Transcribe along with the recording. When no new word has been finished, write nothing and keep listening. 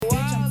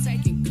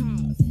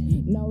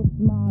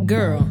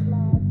Girl,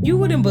 you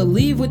wouldn't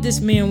believe what this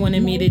man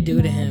wanted me to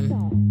do to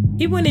him.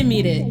 He wanted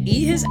me to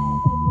eat his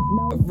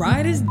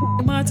ride his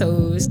on my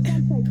toes.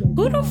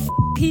 Who the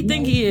he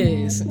think he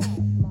is?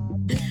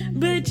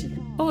 Bitch,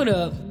 hold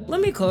up.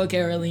 Let me call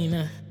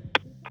Carolina.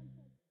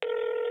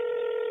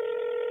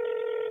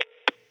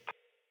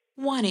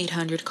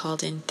 1-800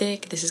 called in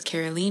thick. This is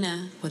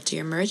Carolina. What's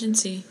your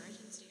emergency?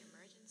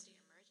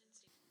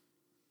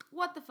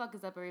 What the fuck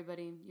is up,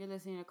 everybody? You're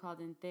listening to Called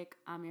In Thick.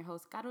 I'm your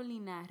host,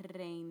 Carolina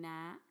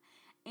Reina.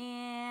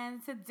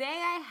 And today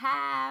I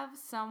have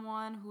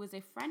someone who is a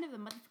friend of the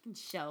motherfucking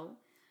show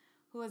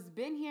who has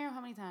been here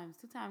how many times?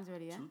 2 times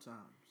already, yeah? 2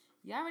 times.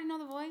 Y'all already know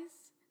the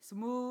voice?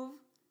 Smooth.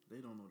 They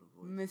don't know the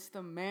voice.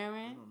 Mr.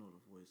 Marin. They don't know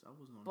the voice. I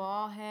wasn't on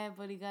Bald head,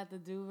 but he got the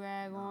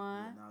do-rag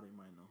on. Yeah, now they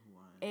might know who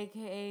I am.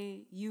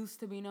 AKA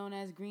used to be known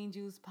as Green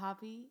Juice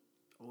Poppy.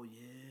 Oh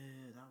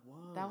yeah, that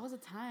was. That was a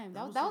time.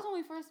 That was when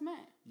we first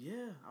met.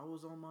 Yeah, I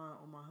was on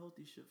my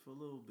healthy shit for a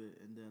little bit,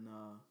 and then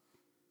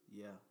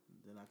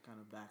then I kind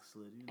of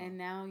backslid. You know. And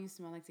now you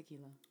smell like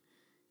tequila.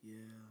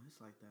 Yeah,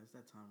 it's like that. It's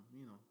that time.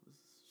 You know, there's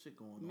shit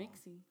going on.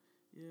 Mixy.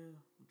 Yeah,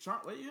 I'm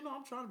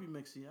trying to be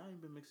mixy. I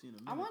ain't been mixy in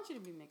a minute. I want you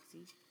to be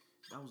mixy.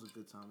 That was a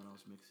good time when I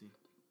was mixy,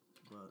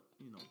 but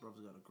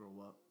brothers gotta grow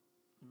up.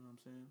 You know what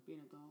I'm saying?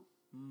 Being a adult.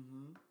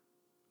 Mm-hmm.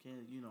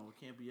 It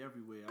can't be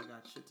everywhere. I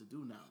got shit to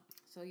do now.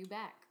 So you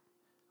back.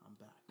 I'm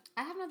back.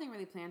 I have nothing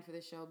really planned for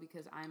this show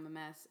because I'm a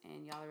mess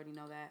and y'all already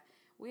know that.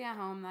 We at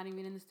home, not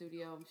even in the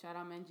studio. Shout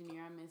out my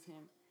engineer, I miss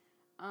him.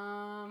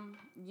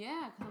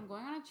 Because I'm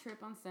going on a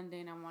trip on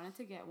Sunday and I wanted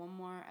to get one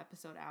more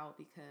episode out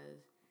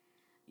because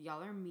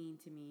y'all are mean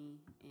to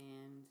me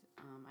and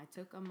I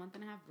took a 1.5 month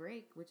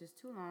break, which is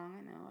too long.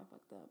 I know I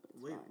fucked up. But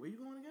Wait, fine. where you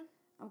going again?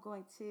 I'm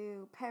going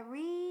to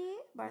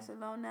Paris,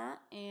 Barcelona,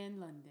 and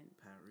London.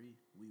 Paris,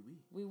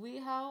 Oui,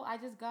 ho. I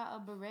just got a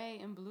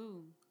beret in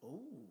blue.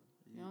 Oh,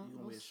 you gonna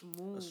wear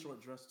a short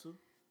dress too?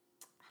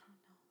 I don't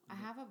know. I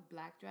have a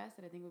black dress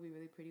that I think would be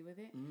really pretty with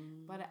it.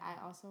 But I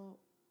also,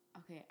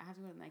 I have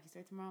to go to the Nike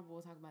store tomorrow, but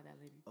we'll talk about that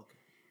later. Okay.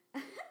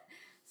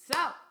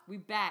 So, we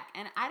back.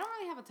 And I don't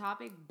really have a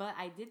topic, but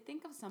I did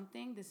think of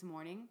something this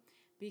morning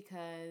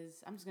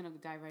because I'm just going to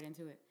dive right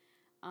into it.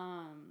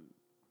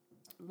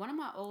 One of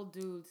my old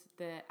dudes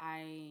that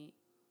I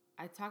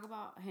talk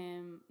about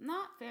him,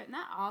 not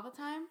all the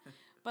time,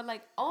 but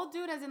like old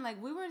dude as in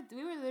like we were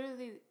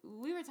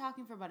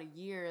talking for about a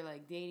year,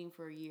 like dating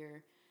for a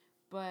year.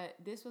 But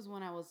this was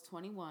when I was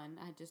 21.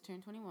 I had just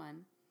turned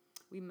 21.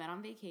 We met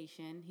on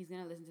vacation. He's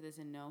going to listen to this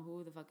and know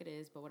who the fuck it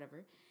is, but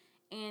whatever.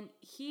 And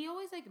he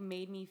always like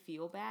made me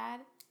feel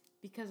bad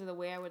because of the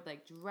way I would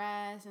like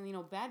dress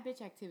and bad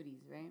bitch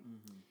activities, right?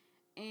 Mm-hmm.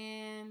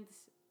 And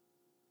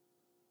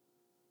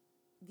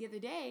the other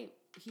day,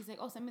 he's like,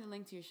 "Oh, send me the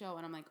link to your show."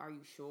 And I'm like, "Are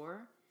you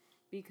sure?"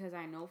 Because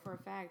I know for a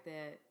fact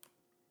that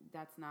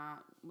that's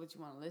not what you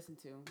want to listen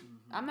to.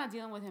 Mm-hmm. I'm not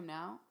dealing with him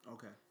now.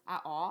 Okay.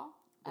 At all.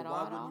 But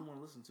why wouldn't you want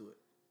to listen to it?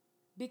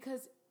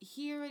 Because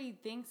he already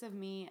thinks of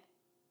me.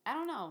 I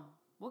don't know.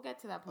 We'll get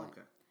to that point.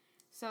 Okay.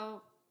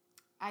 So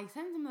I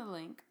sent him the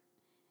link,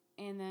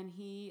 and then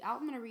I'm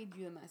going to read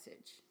you the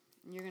message.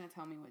 And you're going to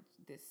tell me what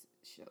this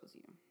shows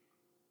you.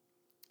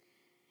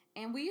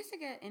 And we used to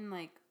get in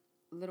like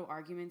little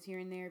arguments here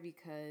and there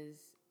because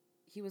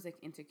he was like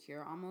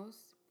insecure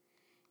almost.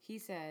 He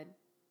said,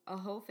 "A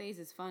whole phase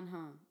is fun,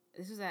 huh?"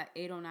 This was at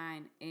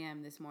 8:09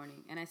 a.m. this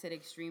morning, and I said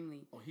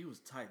extremely. Oh, he was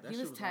tight. He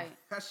was tight.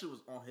 That shit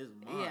was on his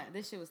mind. Yeah,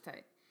 this shit was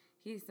tight.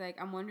 He's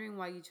like, "I'm wondering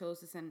why you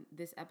chose to send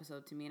this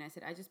episode to me." And I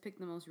said, "I just picked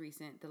the most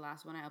recent. The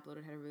last one I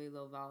uploaded had a really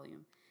low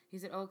volume." He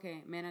said,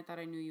 "Okay, man, I thought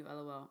I knew you,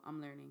 LOL.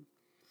 I'm learning."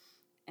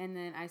 And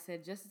then I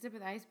said, "Just the tip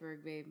of the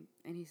iceberg, babe."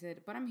 And he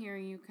said, "But I'm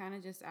hearing you kind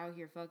of just out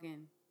here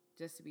fucking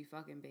just to be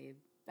fucking, babe."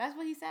 That's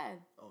what he said.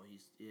 Oh,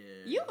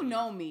 You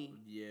know me.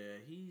 Yeah,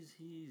 he's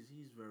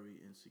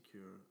very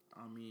insecure.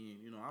 I mean,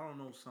 I don't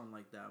know something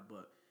like that,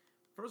 but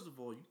first of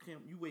all,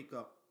 you wake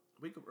up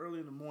early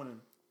in the morning.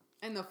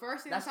 And the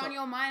first thing that's on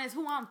your mind is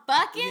who I'm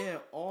fucking? Yeah,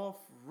 off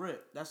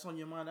rip. That's on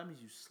your mind. That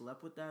means you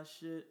slept with that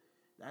shit.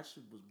 That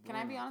shit was boring. Can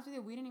I be honest with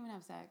you? We didn't even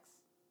have sex.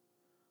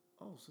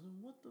 Oh, so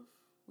then what the...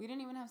 We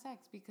didn't even have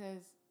sex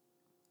because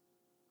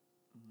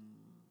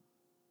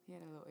he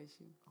had a little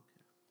issue.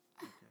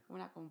 Okay. We're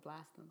not going to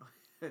blast him.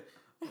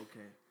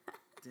 Okay.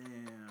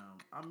 Damn.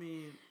 I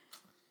mean,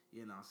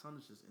 son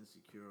is just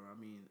insecure. I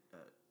mean...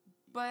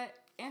 but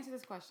answer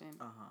this question.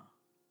 Uh-huh.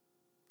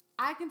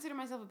 I consider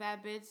myself a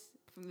bad bitch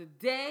from the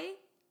day...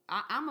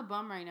 I'm a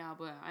bum right now,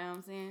 but you know what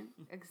I'm saying?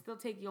 I can still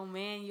take your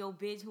man, your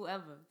bitch,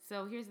 whoever.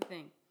 So here's the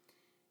thing.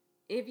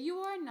 If you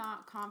are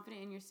not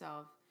confident in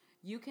yourself,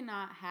 you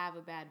cannot have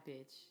a bad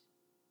bitch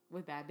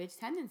with bad bitch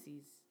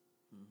tendencies.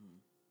 Mm-hmm.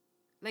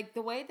 Like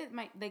the way that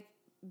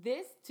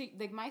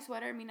my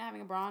sweater, me not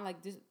having a bra on,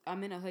 like this,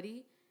 I'm in a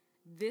hoodie,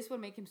 this would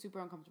make him super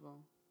uncomfortable.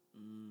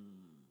 Okay.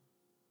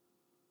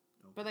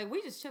 But like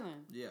we just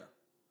chilling. Yeah.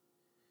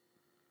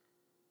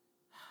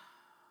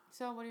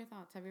 So, what are your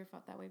thoughts? Have you ever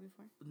felt that way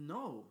before?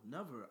 No,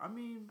 never. I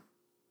mean,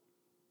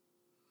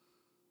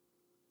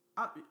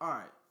 all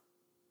right.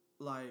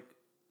 Like,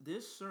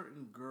 there's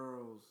certain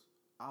girls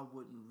I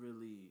wouldn't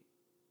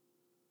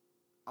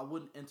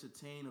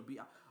entertain or be.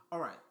 All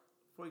right,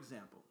 for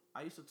example,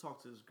 I used to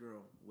talk to this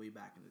girl way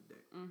back in the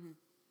day. Mm-hmm.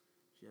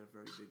 She had a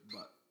very big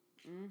butt.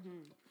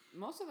 Mm-hmm.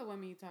 Most of the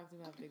women you talk to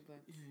have big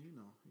butts. Yeah, you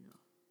know.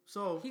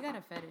 So He got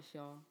a fetish,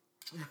 y'all.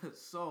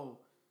 so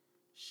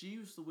she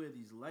used to wear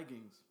these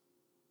leggings.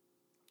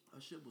 Her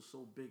shit was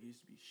so big, it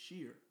used to be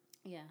sheer.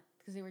 Yeah,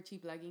 because they were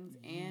cheap leggings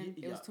and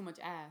it was too much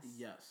ass.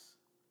 Yes.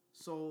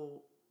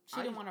 So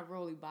she didn't want to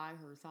really buy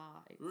her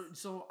size.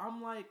 So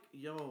I'm like,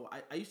 yo,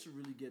 I used to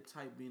really get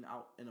tight being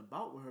out and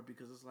about with her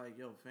because it's like,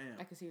 yo, fam.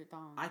 I could see her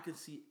thong. I could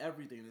see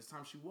everything. This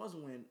time she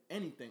wasn't wearing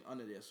anything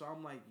under there. So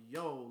I'm like,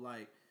 yo,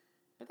 like.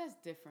 But that's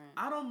different.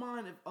 I don't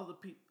mind if other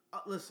people.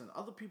 Listen,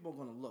 other people are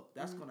going to look.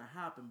 That's going to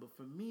happen. But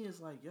for me,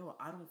 it's like, yo,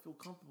 I don't feel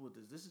comfortable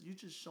with this. You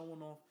just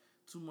showing off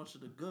too much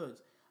of the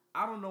goods.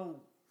 I don't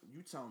know.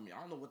 You telling me. I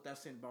don't know what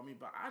that's saying about me.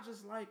 But I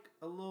just like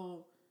a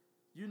little,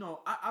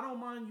 I don't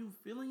mind you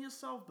feeling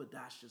yourself. But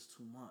that's just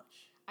too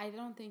much. I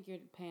don't think your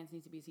pants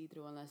need to be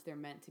see-through unless they're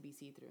meant to be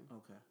see-through.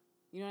 Okay.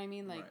 You know what I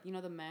mean? Like,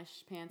 right. The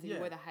mesh pants that you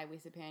wear the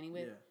high-waisted panty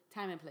with? Yeah.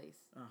 Time and place.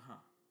 Uh-huh.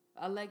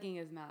 A legging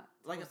is not.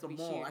 Like at the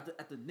mall,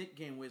 at the Knick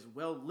game where it's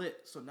well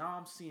lit. So now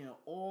I'm seeing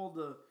all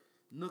the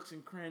nooks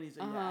and crannies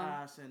in your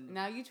ass. And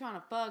now you trying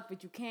to fuck,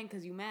 but you can't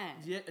because you mad.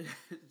 Yeah.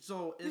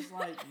 So it's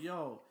like,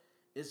 yo,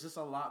 it's just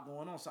a lot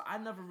going on. So I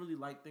never really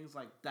like things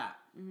like that.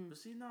 Mm-hmm. But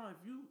see, now if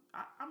you,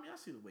 I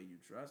see the way you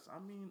dress. I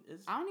mean,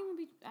 it's. I don't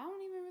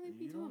even really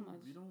be doing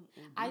much. You don't.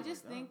 I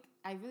just think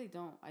I really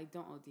don't. I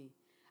don't OD.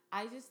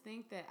 I just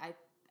think that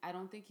I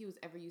don't think he was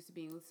ever used to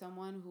being with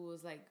someone who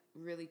was like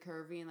really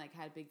curvy and like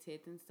had big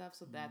tits and stuff,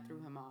 so that threw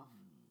him off.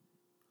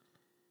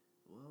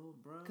 Well,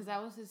 bro. Because I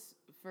was his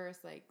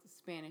first like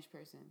Spanish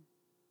person.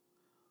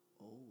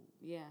 Oh.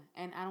 Yeah,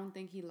 and I don't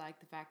think he liked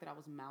the fact that I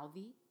was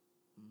mouthy.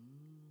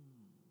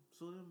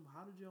 So then,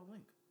 how did y'all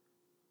link?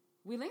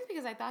 We linked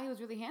because I thought he was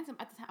really handsome.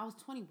 At the time, I was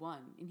 21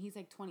 and he's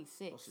like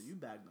 26. Oh, so you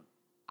bagged him?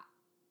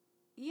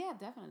 Yeah,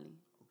 definitely.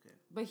 Okay.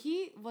 But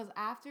he was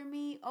after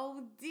me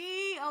OD,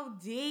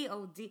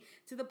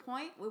 to the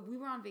point where we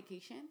were on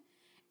vacation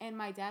and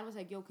my dad was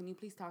like, yo, can you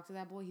please talk to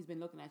that boy? He's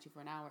been looking at you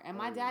for an hour. And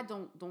my dad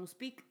don't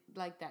speak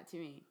like that to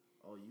me.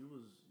 Oh, you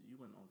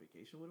went on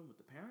vacation with him with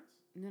the parents?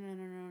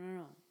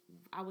 No.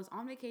 I was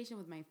on vacation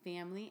with my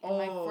family and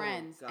my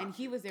friends. Gotcha. And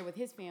he was there with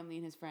his family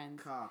and his friends.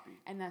 Copy.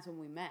 And that's when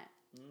we met.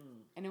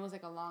 And it was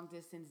like a long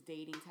distance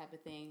dating type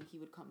of thing. He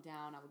would come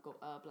down, I would go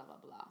up, blah, blah,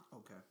 blah.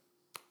 Okay.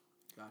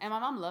 Gotcha. And my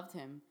mom loved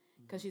him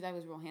because she thought he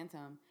was real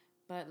handsome.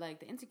 But like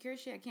the insecure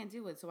shit, I can't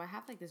do it. So I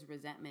have like this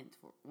resentment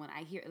for when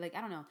I hear, like,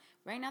 I don't know.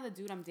 Right now, the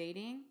dude I'm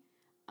dating,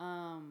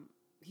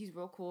 he's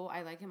real cool.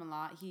 I like him a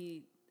lot.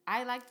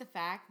 I like the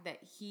fact that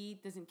he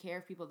doesn't care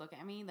if people look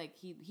at me. Like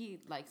he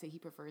likes it. He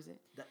prefers it.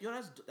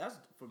 That's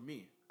for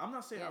me. I'm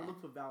not saying I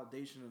look for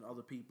validation in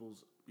other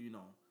people's,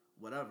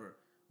 whatever.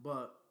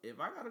 But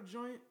if I got a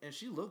joint and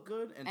she look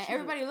good and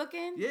everybody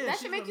looking, that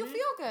should make you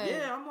feel good.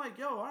 Yeah, I'm like,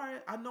 yo, all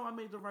right, I know I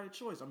made the right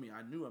choice. I mean,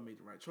 I knew I made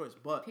the right choice,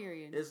 but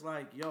period. It's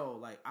like, yo,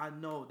 like I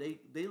know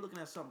they looking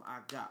at something I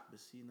got, but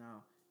see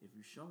now, if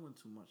you showing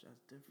too much,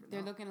 that's different.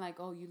 They're looking like,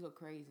 oh, you look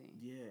crazy.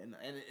 Yeah,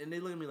 and they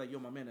look at me like, yo,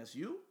 my man, that's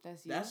you.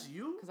 That's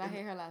you. Because I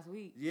hit her last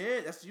week.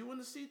 Yeah, that's you in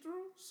the see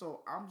through.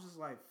 So I'm just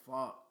like,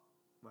 fuck,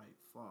 man,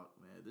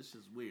 this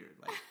is weird.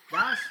 Like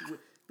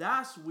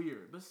that's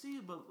weird. But see,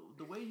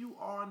 the way you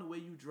are and the way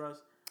you dress.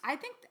 I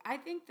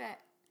think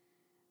that,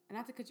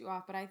 not to cut you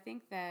off, but I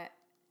think that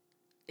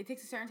it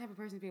takes a certain type of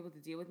person to be able to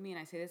deal with me, and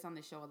I say this on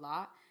the show a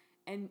lot,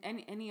 and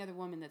any other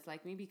woman that's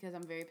like me, because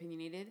I'm very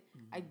opinionated.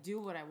 I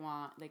do what I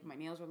want. Like, my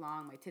nails are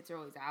long, my tits are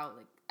always out.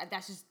 Like,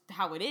 that's just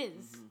how it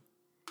is.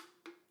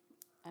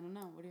 I don't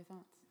know. What are your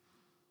thoughts?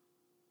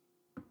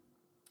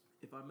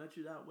 If I met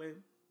you that way,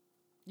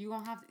 you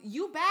gonna have to.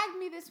 You bagged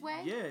me this way.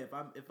 Yeah,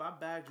 if I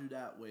bagged you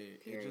that way,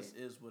 period. It just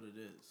is what it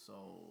is. So,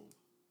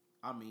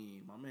 I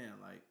mean, my man,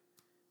 like,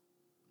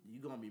 you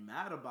gonna be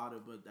mad about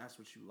it, but that's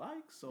what you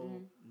like.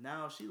 So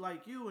now she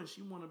like you, and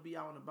she want to be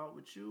out and about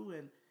with you,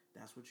 and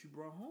that's what you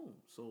brought home.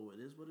 So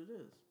it is what it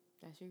is.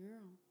 That's your girl.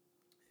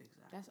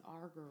 Exactly. That's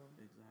our girl.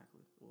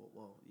 Exactly.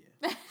 Well,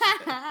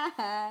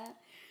 yeah.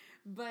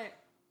 But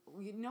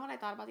you know what I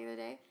thought about the other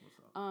day? What's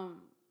up?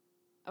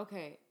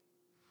 Okay,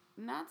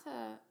 not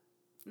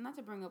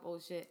to bring up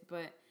old shit,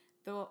 but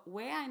the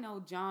way I know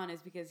John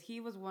is because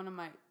he was one of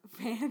my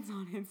fans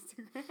on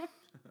Instagram.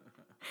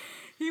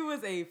 He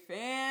was a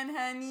fan,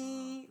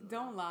 honey. Oh,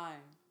 don't lie.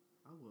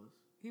 I was.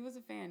 He was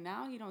a fan.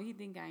 Now he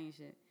think I ain't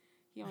shit.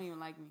 He don't even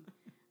like me.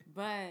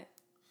 But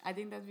I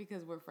think that's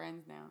because we're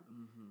friends now.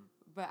 Mm-hmm.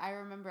 But I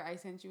remember I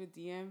sent you a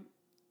DM,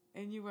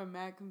 and you were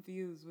mad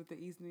confused with the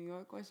East New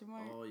York question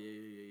mark. Oh,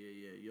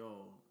 yeah.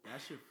 Yo, that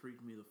shit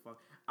freaked me the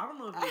fuck. I don't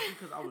know if it was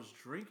because I was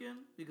drinking,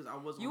 because I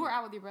wasn't. You were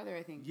out with your brother,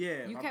 I think.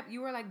 Yeah.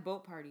 You were like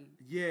boat party.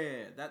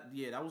 Yeah,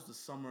 that was the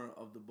summer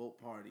of the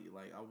boat party.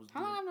 Like, I was.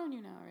 How long have I known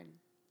you now already?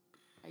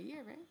 A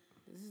year, right?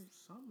 This is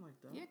something like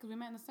that. Yeah, because we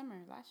met in the summer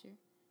last year.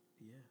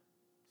 Yeah,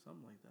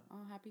 something like that.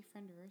 Oh, happy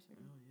friendiversary.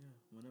 Oh, yeah.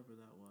 Whenever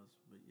that was,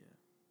 but yeah.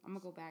 I'm gonna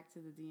go back to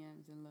the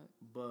DMs and look.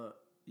 But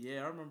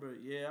yeah, I remember.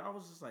 Yeah, I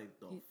was just like,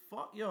 the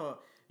fuck, yo.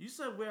 You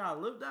said where I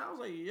lived at. I was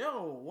like,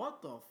 yo,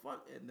 what the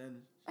fuck? And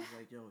then she's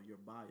like, yo, your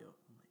bio. I'm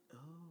like, oh,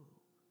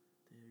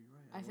 yeah, you're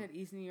right. I said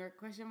East New York ?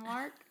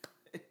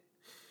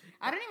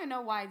 I don't even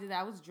know why I did that.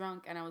 I was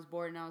drunk and I was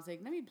bored and I was like,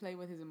 let me play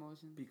with his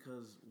emotions.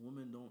 Because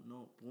women don't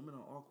know. Women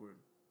are awkward.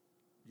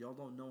 Y'all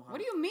don't know how.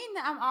 What do you mean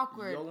that I'm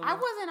awkward? Y'all don't I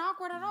know- wasn't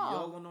awkward at all.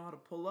 Y'all don't know how to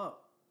pull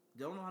up.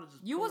 They don't know how to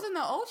just. You pull was up. in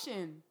the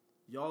ocean.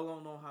 Y'all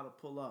don't know how to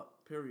pull up.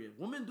 Period.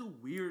 Women do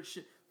weird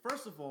shit.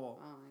 First of all,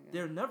 Oh my God.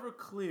 they're never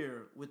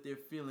clear with their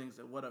feelings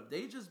and what up.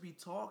 They just be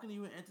talking to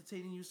you and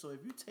entertaining you. So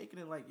if you taking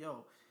it like, yo,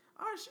 all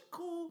right, she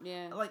cool.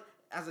 Yeah. Like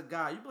as a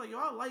guy, you be like, yo,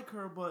 I like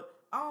her, but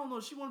I don't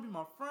know, she want to be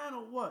my friend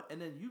or what.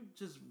 And then you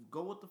just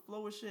go with the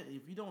flow of shit. And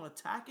if you don't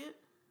attack it,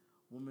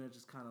 women are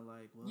just kind of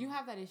like, well, You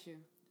have that issue.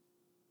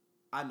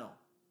 I know,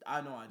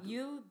 I do.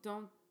 You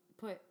don't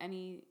put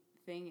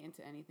anything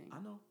into anything.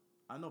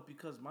 I know,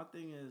 because my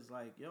thing is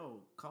like,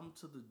 yo, come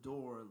to the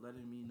door,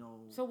 letting me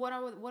know. So what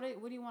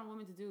do you want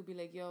women to do? Be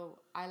like, yo,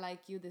 I like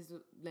you. This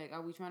like,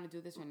 are we trying to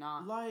do this or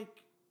not?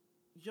 Like,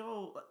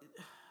 yo,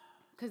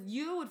 Because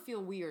you would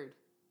feel weird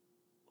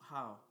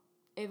how?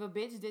 if a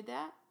bitch did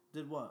that.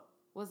 Did what?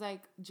 Was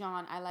like,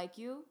 John, I like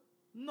you,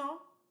 No.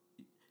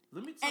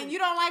 Let me tell and you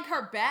don't like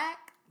her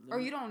back, Let or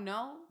me- you don't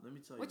know. Let me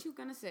tell What you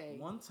gonna say?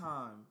 One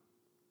time,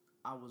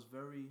 I was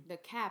very. The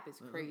cap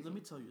is let- crazy. Let me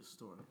tell you a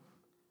story.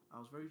 I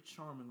was very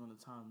charming on the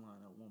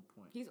timeline at one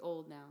point. He's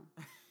old now.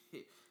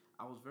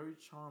 I was very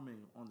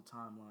charming on the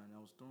timeline. I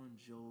was throwing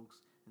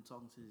jokes and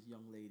talking to this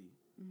young lady.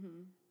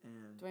 Mm-hmm.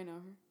 And Do I know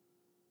her?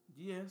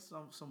 yeah,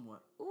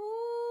 somewhat.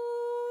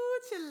 Ooh,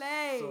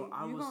 Chile. So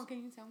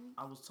Can you tell me?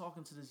 I was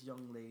talking to this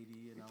young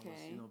lady, and I was,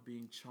 Okay.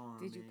 being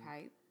charming. Did you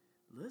pipe?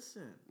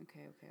 Listen.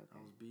 Okay. I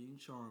was being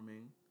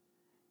charming,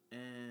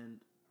 and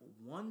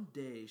one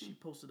day she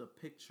posted a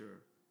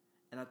picture,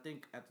 and I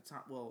think at the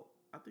time, well,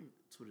 I think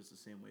Twitter's the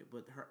same way,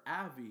 but her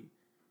Abby,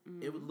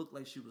 it would look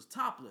like she was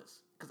topless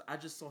because I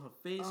just saw her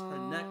face, her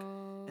neck,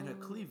 and her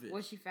cleavage.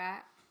 Was she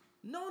fat?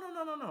 No.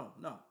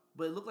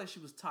 But it looked like she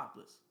was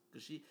topless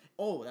because she.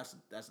 Oh, that's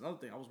another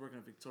thing. I was working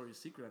at Victoria's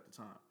Secret at the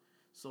time,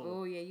 so.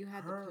 Oh yeah, you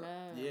had her, the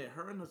plug. Yeah,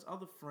 her and this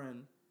other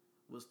friend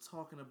was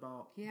talking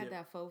about. He had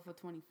that faux for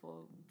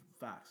 24.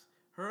 Facts.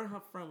 Her and her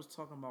friend was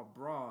talking about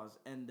bras,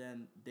 and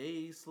then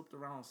they slipped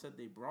around and said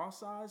they bra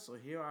size. So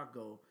here I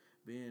go,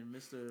 being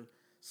Mr.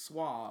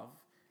 Suave,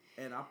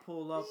 and I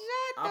pull up.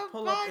 I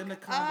pull up in the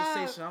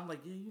conversation. I'm like,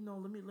 yeah,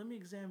 let me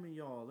examine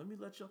y'all.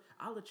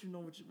 I'll let you know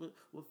what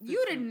fits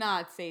You did you.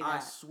 not say that. I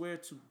swear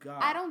to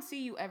God. I don't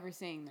see you ever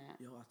saying that.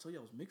 Yo, I told you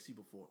I was mixy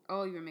before.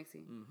 Oh, you were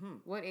mixing. Mm-hmm.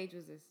 What age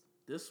was this?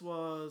 This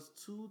was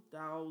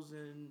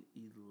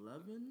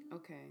 2011.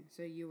 Okay,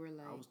 so you were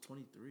like. I was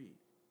 23.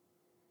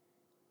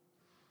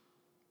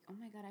 Oh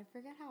my God, I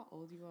forget how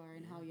old you are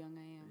and how young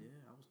I am. Yeah,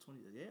 I was 20.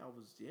 Yeah, I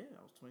was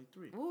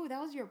 23. Ooh,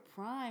 that was your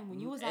prime when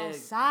you was Ex-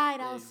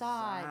 outside.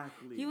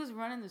 exactly. He was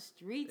running the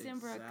streets in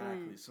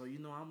Brooklyn. So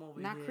I'm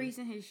over Not here.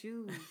 creasing his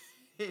shoes.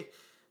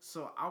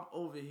 So I'm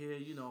over here,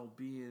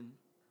 being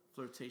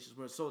flirtatious.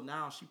 But so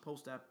now she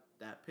posts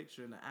that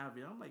picture in the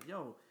Abby. I'm like,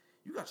 yo,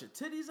 you got your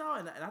titties out?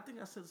 And I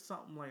think I said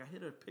something like, I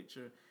hit her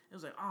picture. It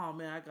was like, oh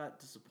man, I got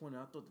disappointed.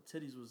 I thought the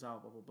titties was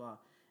out, blah blah blah.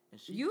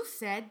 And she. You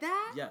said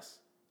that? Yes.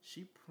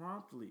 She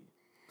promptly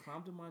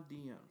climbed in my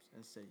DMs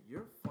and said,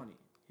 "You're funny.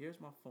 Here's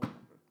my phone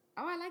number."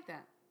 Oh, I like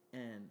that.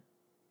 And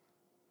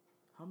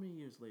how many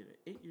years later?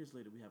 8 years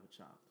later, we have a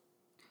child.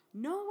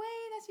 No way,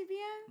 that's your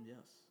BM?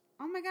 Yes.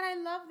 Oh my God, I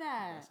love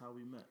that. That's how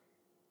we met.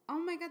 Oh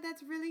my God,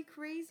 that's really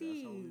crazy.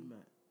 That's how we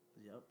met.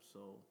 Yep. So,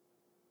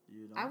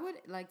 I would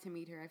like to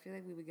meet her. I feel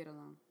like we would get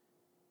along.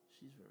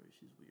 She's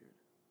weird.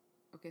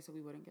 Okay, so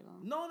we wouldn't get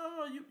along. No.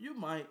 You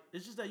might.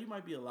 It's just that you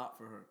might be a lot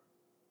for her.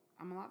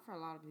 I'm a lot for a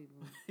lot of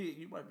people.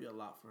 You might be a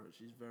lot for her.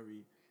 She's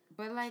very.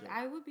 But like, chill.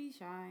 I would be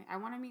shy. I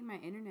want to meet my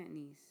internet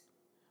niece.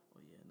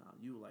 Oh yeah, no,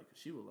 you would like her.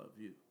 She would love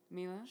you.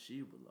 Mila?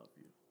 She would love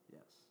you.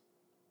 Yes.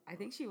 I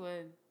think she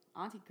would.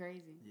 Auntie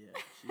crazy. Yeah,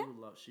 she would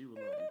love you.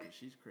 'Cause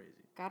she's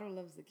crazy. Gato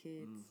loves the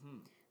kids. Mm-hmm.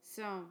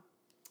 So,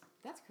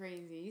 that's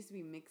crazy. It used to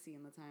be mixy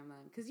in the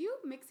timeline. Because you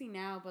mixy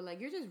now, but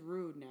like, you're just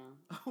rude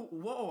now.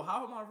 Whoa,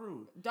 how am I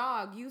rude?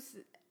 Dog,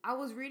 I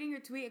was reading your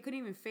tweet. I couldn't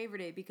even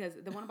favorite it because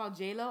the one about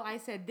J-Lo, I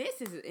said,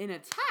 this is an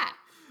attack.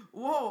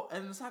 Whoa,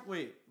 and it's like,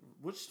 wait,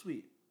 which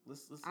tweet?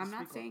 Let's I'm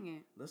not speak saying on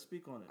it. Let's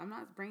speak on it. I'm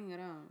not bringing it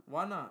up.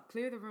 Why not?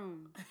 Clear the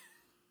room.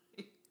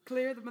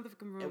 Clear the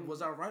motherfucking room. And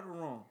was I right or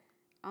wrong?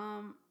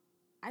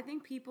 I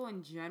think people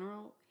in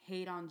general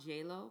hate on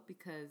J-Lo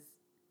because,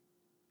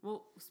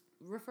 well,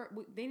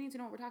 they need to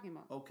know what we're talking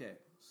about. Okay,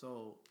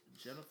 so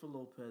Jennifer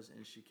Lopez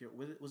and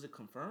Shakira, was it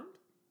confirmed?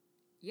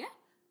 Yeah.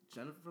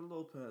 Jennifer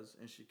Lopez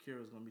and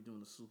Shakira is going to be doing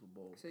the Super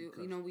Bowl. So,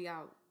 because we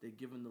out. They're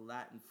giving the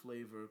Latin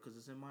flavor because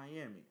it's in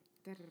Miami.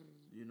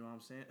 You know what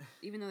I'm saying?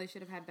 Even though they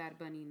should have had Bad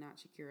Bunny, not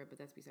Shakira, but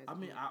that's besides the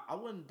point. I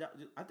wouldn't doubt.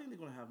 I think they're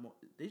going to have more.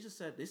 They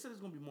said it's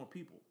going to be more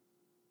people.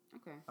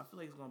 Okay. I feel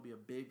like it's going to be a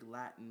big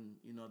Latin,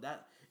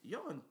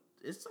 and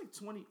it's like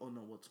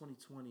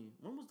 2020.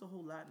 When was the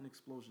whole Latin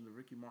explosion, the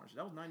Ricky Martin?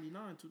 That was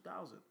 99,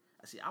 2000.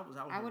 I see. I was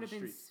out. I would in the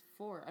have been streets.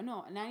 4.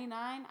 No,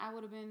 99. I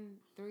would have been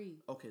 3.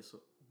 Okay, so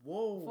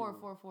whoa.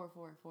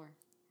 4.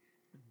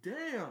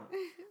 Damn.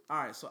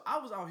 All right, so I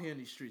was out here in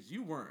these streets.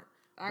 You weren't.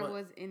 I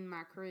was in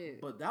my crib.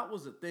 But that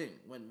was a thing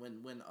when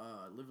Living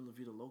La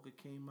Vida Loca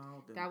came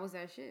out. That was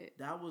that shit.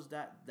 That was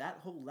that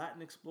whole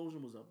Latin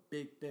explosion was a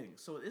big thing.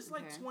 So it's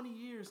like 20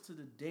 years to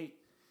the date,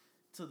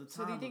 to the time.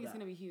 So do you think it's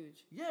gonna be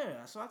huge?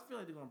 Yeah. So I feel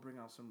like they're gonna bring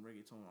out some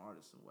reggaeton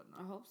artists and whatnot.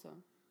 I hope so.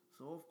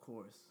 So of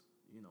course,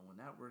 when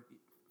that work.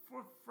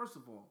 First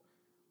of all,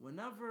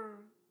 whenever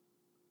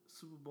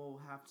Super Bowl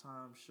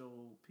halftime show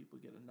people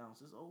get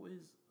announced, it's always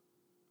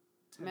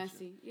tension.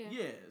 Messy. Yeah.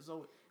 Yeah.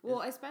 So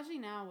well, especially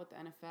now with the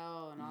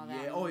NFL and all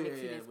that. Yeah. Oh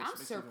yeah. I'm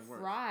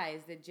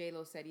surprised that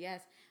J-Lo said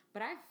yes,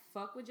 but I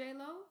fuck with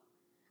J-Lo.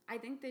 I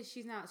think that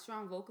she's not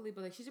strong vocally,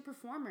 but like she's a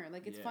performer.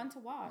 Like it's fun to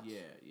watch.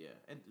 Yeah.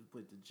 And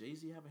did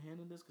Jay-Z have a hand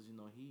in this? Because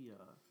he.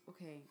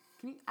 Okay.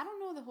 I don't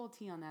know the whole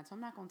tea on that, so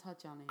I'm not gonna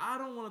touch on it. I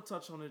don't want to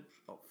touch on it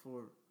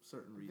for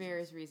certain reasons.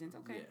 Various reasons.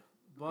 Okay.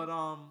 Yeah. But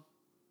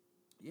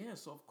yeah.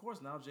 So of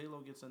course now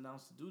J-Lo gets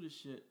announced to do this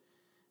shit,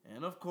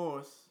 and of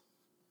course,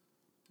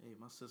 hey,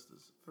 my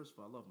sisters. First of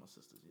all, I love my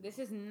sisters.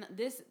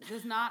 This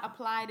does not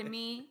apply to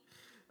me.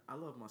 I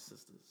love my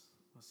sisters.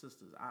 My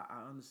sisters.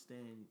 I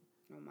understand.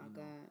 Oh my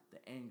God.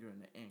 The anger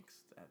and the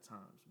angst at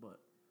times, but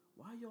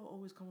why y'all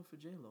always coming for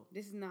J-Lo?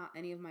 This is not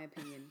any of my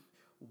opinion.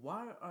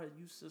 Why are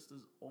you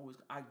sisters always?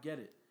 I get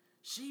it.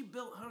 She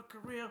built her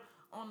career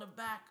on the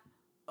back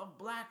of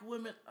black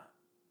women.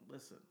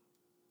 Listen.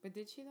 But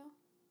did she though?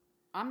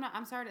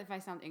 I'm sorry if I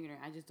sound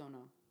ignorant. I just don't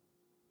know.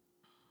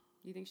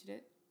 You think she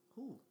did?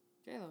 Who?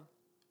 J-Lo.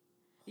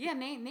 Yeah,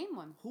 name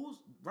one. Who's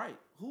right?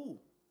 Who?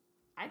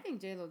 I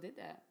think J-Lo did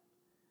that.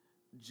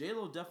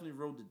 J-Lo definitely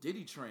rode the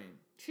Diddy train.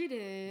 She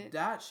did.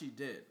 That she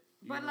did.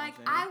 But like,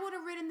 I would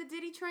have ridden the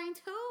Diddy train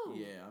too.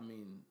 Yeah, I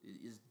mean,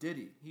 it's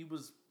Diddy. He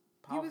was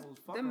powerful as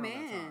fuck around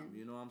that time.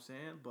 You know what I'm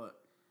saying? But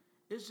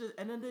it's just,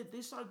 and then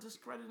they started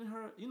discrediting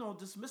her,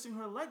 dismissing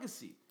her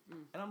legacy.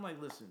 And I'm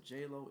like, listen,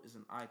 J-Lo is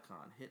an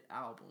icon. Hit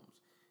albums,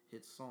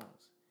 hit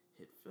songs,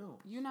 hit films.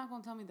 You're not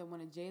gonna tell me that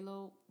when a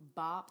J-Lo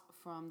bop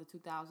from the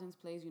 2000s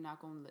plays, you're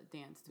not gonna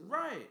dance to it.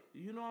 Right.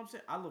 You know what I'm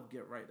saying? I love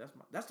Get Right.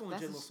 That's the only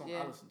J-Lo song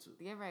I listen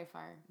to. Get Right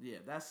fire. Yeah,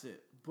 that's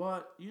it.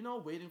 But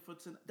Waiting for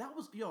Tonight. That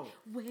was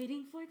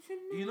Waiting for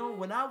Tonight.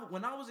 When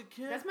I was a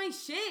kid, that's my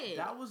shit.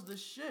 That was the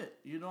shit.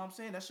 You know what I'm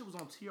saying? That shit was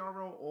on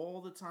TRL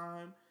all the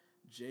time.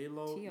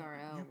 J-Lo.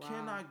 TRL. You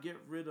cannot get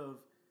rid of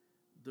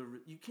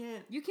you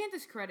can't. You can't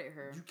discredit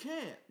her. You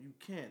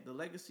can't. The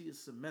legacy is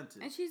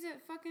cemented. And she's a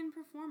fucking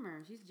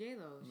performer. She's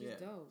J-Lo. She's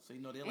dope. So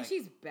they're and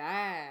she's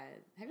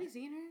bad. Have you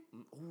seen her?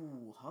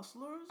 Ooh,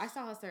 Hustlers. I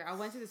saw Hustler. I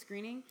went to the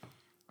screening.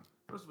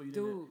 First of all, you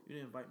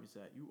didn't invite me to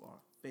that. You are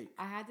fake.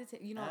 I had to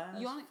take. You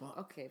only. Fuck.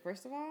 Okay,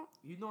 first of all.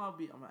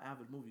 I'm an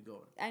avid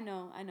moviegoer. I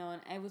know, and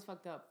it was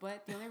fucked up.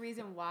 But the only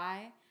reason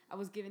why I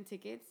was given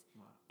tickets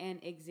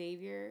and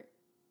Xavier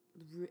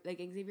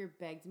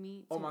begged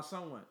me. My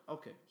son went.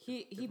 Okay.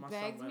 He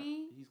begged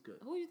me. He's good.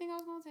 Who do you think I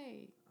was gonna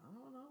take? I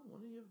don't know.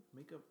 One of your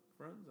makeup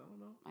friends. I don't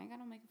know. I ain't got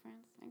no makeup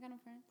friends. I ain't got no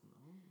friends.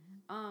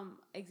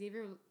 No.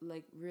 Xavier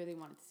really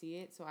wanted to see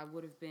it, so I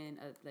would have been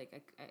I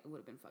would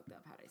have been fucked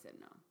up had I said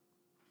no.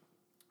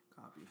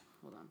 Copy.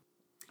 Hold on.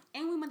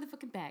 And we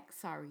motherfucking back.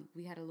 Sorry,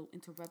 we had a little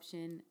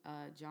interruption.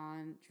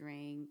 John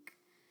drank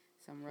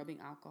some rubbing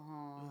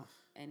alcohol,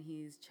 and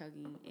he's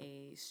chugging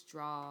a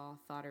straw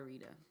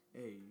Thoughtarita.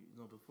 Hey,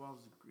 before I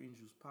was a green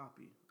juice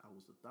poppy, I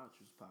was a thought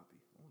juice poppy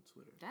on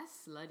Twitter.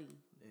 That's slutty.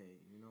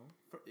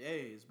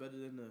 Hey, it's better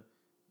than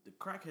the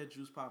crackhead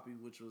juice poppy,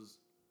 which was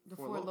the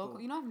Four Loko.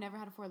 I've never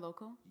had a Four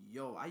Loko.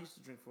 Yo, I used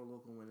to drink Four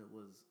Loko when it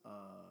was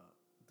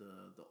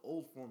the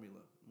old formula,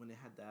 when it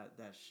had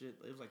that shit.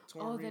 It was like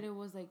taurine. Oh, that it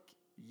was like.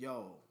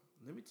 Yo,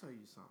 let me tell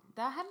you something.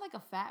 That had like a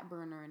fat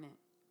burner in it.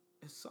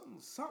 It's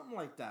something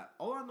like that.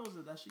 All I know is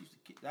that shit used to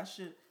keep that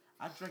shit.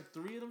 I drank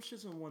 3 of them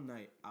shits in one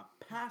night. I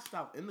passed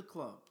out in the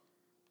club.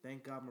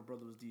 Thank God my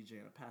brother was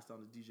DJing. I passed out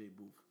in the DJ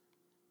booth.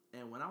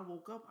 And when I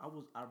woke up,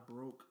 I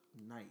broke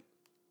night.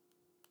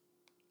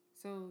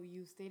 So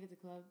you stayed at the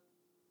club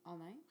all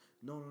night?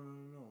 No.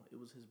 It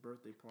was his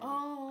birthday party.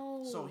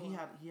 Oh. So he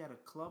had a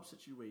club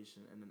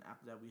situation, and then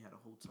after that we had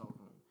a hotel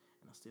room,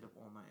 and I stayed up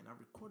all night, and I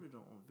recorded it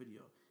on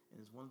video,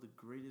 and it's one of the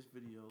greatest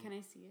videos. Can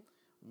I see it?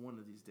 One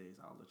of these days,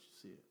 I'll let you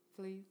see it.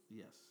 Please?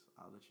 Yes,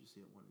 I'll let you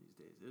see it one of these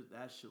days.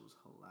 That shit was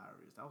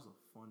hilarious. That was a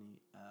funny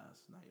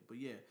ass night.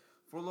 But yeah,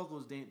 Four Loko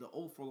was the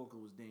old Four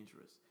Loko was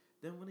dangerous.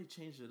 Then when they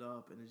changed it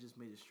up and it just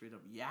made it straight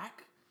up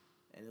yak,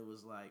 and it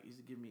was like, it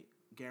used to give me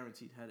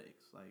guaranteed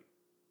headaches.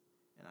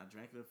 And I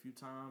drank it a few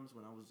times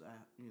when I was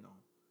when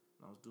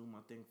I was doing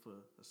my thing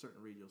for a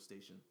certain radio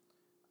station.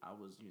 I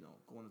was,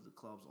 going to the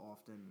clubs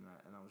often,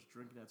 and I was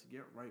drinking that to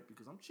get right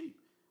because I'm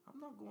cheap. I'm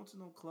not going to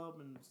no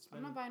club and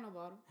spending. I'm not buying no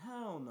bottle.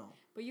 Hell no.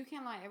 But you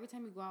can't lie. Every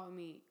time you go out with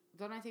me,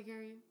 don't I take care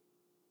of you?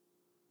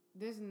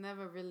 There's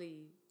never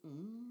really.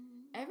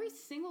 Every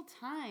single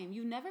time.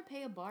 You never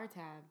pay a bar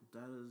tab.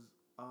 That is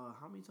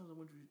How many times I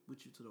went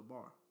with you to the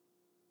bar?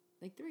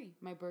 Like 3.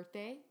 My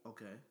birthday.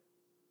 Okay.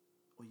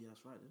 Oh yeah,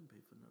 that's right. I didn't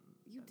pay for nothing.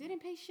 You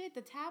didn't pay shit.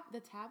 The tab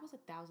was $1,000.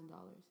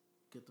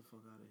 Get the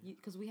fuck out of here.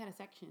 Because we had a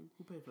section.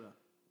 Who paid for that?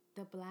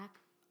 The black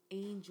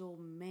angel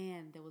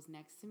man that was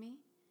next to me.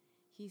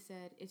 He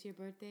said, "It's your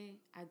birthday.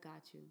 I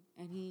got you,"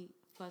 and he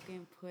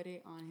fucking put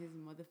it on his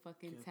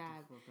motherfucking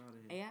tab. Get the fuck out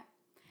of here. Yeah.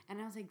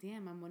 And I was like,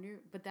 damn, I'm wondering.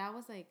 But that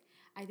was like,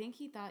 I think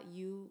he thought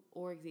you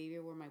or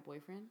Xavier were my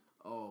boyfriend.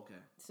 Oh,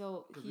 okay.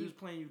 So because we was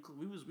playing you,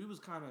 we was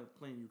kind of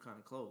playing you kind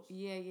of close.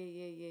 Yeah.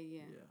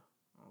 Yeah.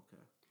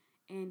 Okay.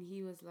 And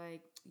he was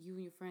like, "You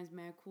and your friends,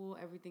 mad cool.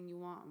 Everything you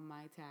want on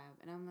my tab."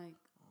 And I'm like,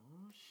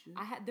 "Oh shit!"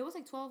 There was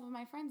like 12 of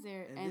my friends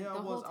there, and there the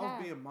whole tab. I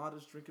was being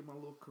modest, drinking my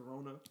little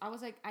Corona. I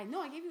was like, I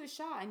gave you a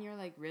shot, and you're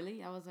like,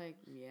 really? I was like,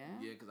 yeah.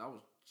 Yeah, because I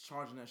was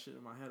charging that shit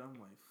in my head. I'm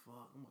like,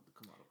 fuck, I'm about to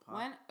come out of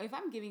pocket. If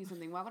I'm giving you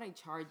something, why would I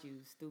charge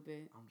you,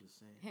 stupid? I'm just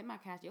saying. Hit my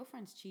cash. Your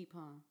friend's cheap,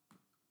 huh?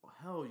 Oh,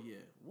 hell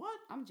yeah. What?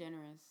 I'm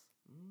generous.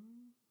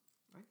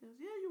 I guess.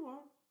 Yeah, you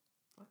are.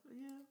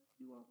 Yeah,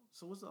 you are.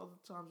 So what's the other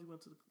times you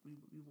went to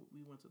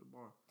we went to the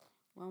bar?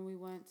 When we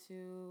went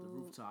to the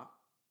rooftop.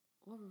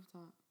 What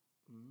rooftop?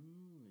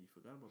 You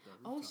forgot about that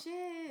rooftop. Oh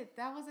shit!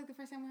 That was like the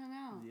first time we hung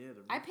out. Yeah,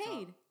 the I rooftop.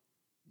 paid.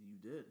 You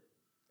did.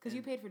 Because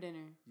you paid for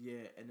dinner.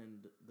 Yeah, and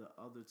then the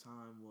other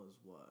time was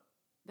what?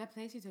 That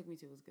place you took me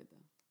to was good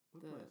though.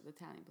 What place? The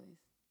Italian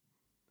place.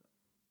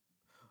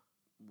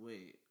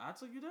 Wait, I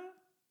took you there?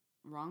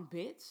 Wrong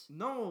bitch.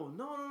 No.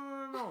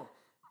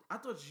 I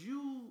thought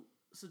you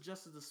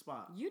suggested the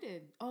spot. You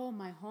did. Oh,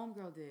 my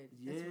homegirl did.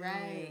 Yeah, that's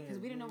right.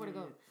 Because we didn't know where to go.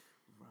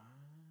 Right.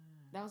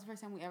 That was the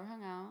first time we ever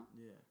hung out.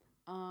 Yeah.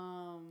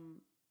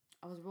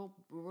 I was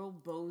real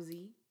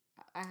bozy.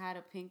 I had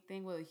a pink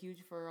thing with a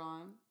huge fur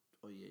on.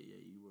 Oh yeah.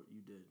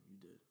 You did.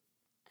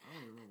 I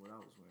don't even remember what I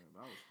was wearing,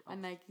 but I was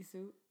a Nike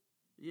suit.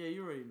 Yeah,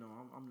 you already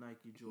know. I'm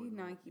Nike Jordan. He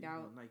Nike'd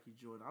out. Nike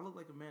Jordan. I look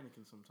like a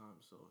mannequin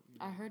sometimes, so.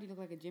 I heard he looked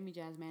like a Jimmy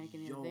Jazz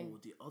mannequin the other day.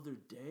 The other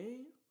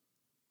day?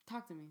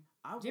 Talk to me.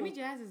 Jimmy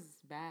Jazz is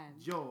bad.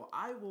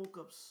 I woke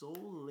up so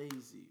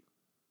lazy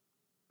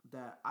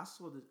that I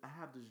saw this. I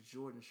have this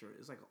Jordan shirt.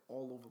 It's like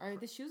all over. Are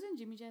the shoes in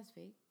Jimmy Jazz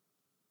fake?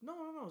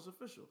 No, it's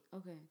official.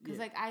 Okay, because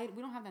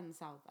we don't have that in the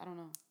South. I don't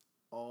know.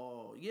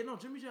 Oh yeah, no,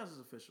 Jimmy Jazz is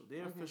official.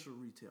 They're an official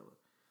retailer.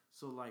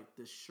 So like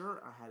the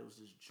shirt I had, it was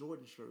this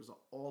Jordan shirt. It was an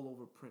all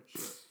over print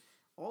shirt.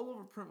 All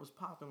over print was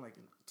popping like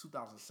in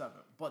 2007.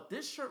 But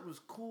this shirt was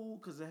cool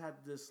because it had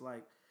this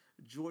like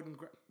Jordan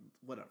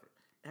whatever.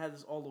 It had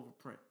this all over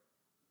print,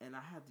 and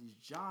I had these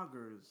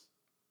joggers,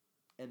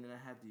 and then I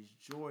had these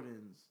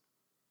Jordans,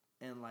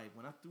 and like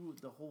when I threw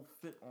the whole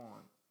fit on,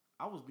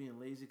 I was being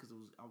lazy because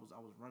I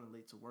was running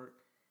late to work.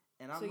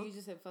 And you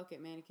just said fuck it,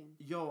 mannequin.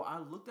 Yo, I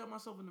looked at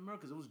myself in the mirror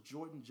because it was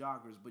Jordan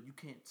joggers, but you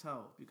can't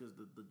tell because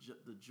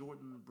the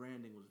Jordan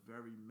branding was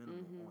very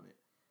minimal on it.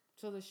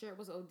 So the shirt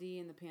was OD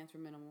and the pants were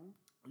minimal.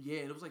 Yeah,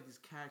 it was like these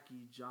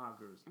khaki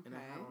joggers, and I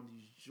had on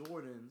these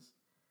Jordans.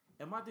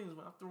 And my thing is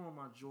when I throw on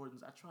my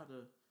Jordans, I try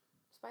to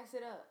spice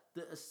it up.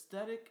 The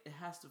aesthetic, it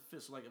has to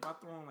fit. So like if I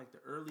throw on like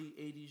the early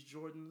 '80s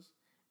Jordans,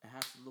 it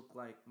has to look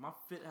like my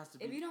fit has to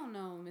be. If you don't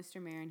know,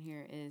 Mr. Marin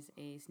here is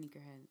a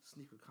sneakerhead.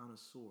 Sneaker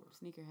connoisseur.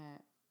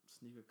 Sneakerhead.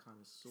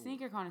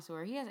 Sneaker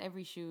connoisseur. He has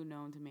every shoe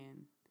known to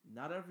man.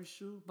 Not every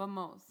shoe, but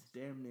most.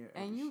 Damn near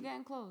every And you shoe.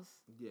 getting close.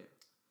 Yeah.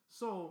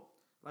 So,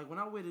 like when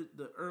I wear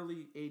the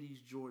early 80s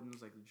Jordans,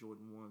 like the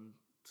Jordan 1,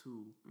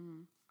 2,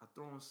 I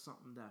throw on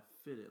something that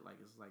fitted. Like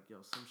it's like,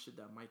 yo, some shit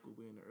that Mike would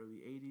wear in the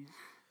early 80s,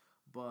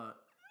 but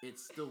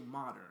it's still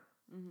modern.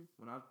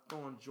 When I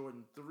throw on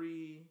Jordan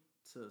 3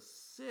 to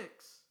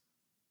 6,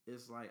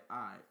 it's like, all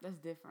right. That's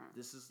different.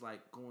 This is like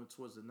going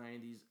towards the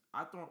 90s.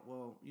 I thought,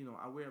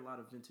 I wear a lot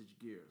of vintage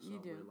gear. So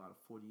I wear a lot of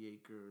 40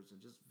 Acres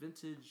and just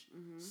vintage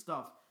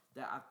stuff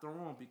that I throw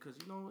on because,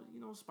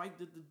 Spike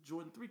did the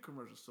Jordan 3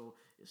 commercial. So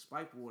if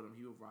Spike wore them,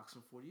 he would rock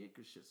some 40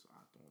 Acres shit. So I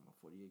throw on my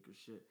 40 Acres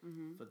shit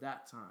for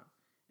that time.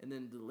 And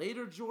then the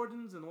later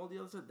Jordans and all the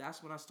other stuff,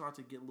 that's when I start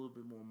to get a little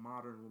bit more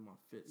modern with my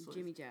fit. So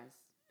Jimmy Jazz.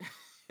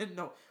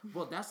 No,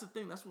 well, that's the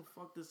thing. That's what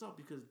fucked this up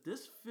because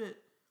this fit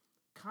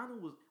kind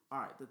of was... All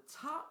right, the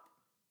top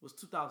was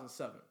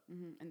 2007.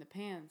 And the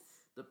pants.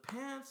 The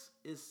pants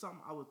is something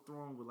I would throw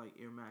on with like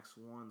Air Max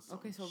 1.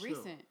 Okay, so chill.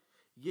 recent.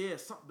 Yeah,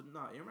 but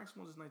Air Max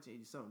 1 is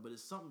 1987, but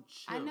it's something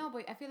chill. I know,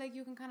 but I feel like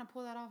you can kind of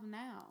pull that off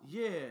now.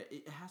 Yeah,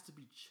 it has to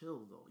be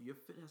chill though. Your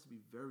fit has to be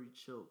very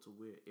chill to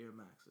wear Air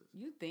Maxes.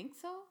 You think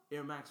so?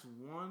 Air Max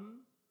 1,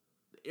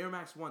 the Air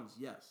Max 1s,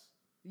 yes.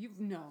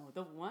 No,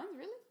 the ones,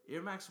 really?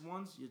 Air Max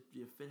 1s,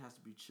 your fit has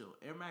to be chill.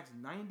 Air Max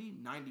 90,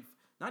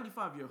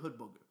 95, you're a hood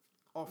booger.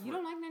 You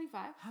don't like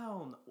 95?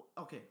 Hell no.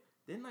 Okay,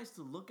 they're nice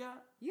to look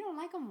at. You don't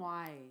like them?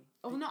 Why?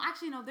 Oh, no,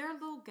 actually, no, they're a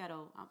little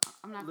ghetto.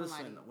 I'm not going to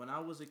lie to you. Listen, when I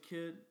was a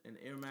kid and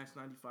Air Max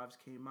 95s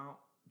came out,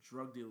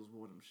 drug dealers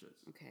wore them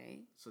shits. Okay.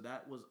 So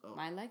that was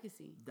my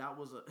legacy. That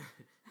was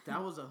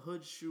a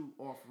hood shoe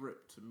off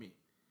rip to me.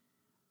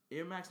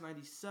 Air Max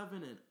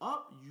 97 and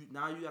up,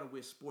 now you got to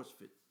wear sports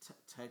fit.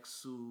 Tech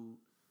suit,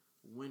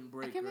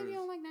 windbreakers. I can't believe you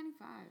don't like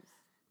 95s.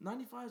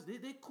 95s,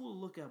 they cool to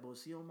look at, but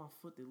see on my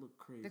foot, they look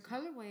crazy. The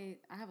colorway,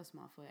 I have a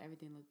small foot.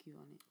 Everything look cute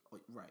on it. Oh,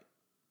 right.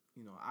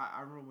 You know,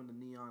 I remember when the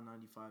neon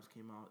 95s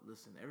came out.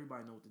 Listen,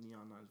 everybody know what the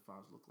neon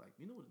 95s look like.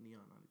 You know what the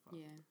neon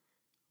 95s? Yeah.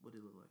 What they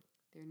look like?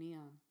 They're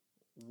neon.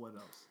 What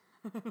else?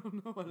 I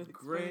don't know what it's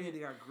Gray. They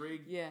got gray.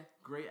 Yeah.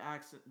 Gray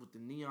accent with the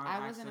neon.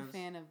 I accents. wasn't a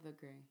fan of the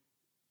gray.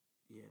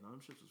 Yeah, no,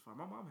 them shits was fine.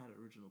 My mom had an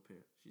original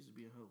pair. She used to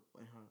be in her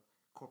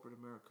corporate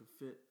America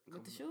fit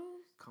With the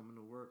shoes? coming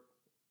to work,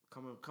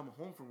 coming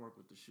home from work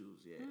with the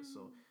shoes. Yeah,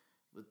 so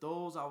with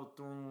those I would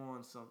throw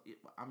on some.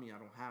 I mean, I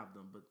don't have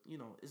them, but you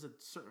know, it's a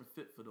certain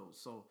fit for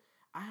those. So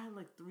I had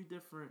like 3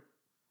 different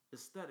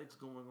aesthetics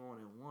going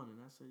on in one,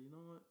 and I said, you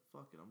know what,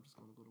 fuck it, I'm just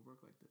gonna go to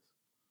work like this.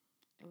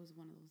 It was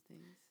one of those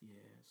days.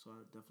 Yeah, so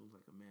I definitely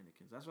look like a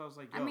mannequin. That's why I was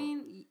like, yo. I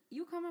mean,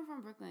 you coming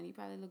from Brooklyn, you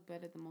probably look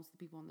better than most of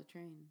the people on the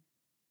train.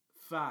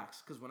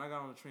 Facts, because when I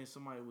got on the train,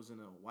 somebody was in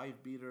a wife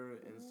beater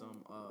and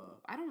some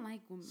I don't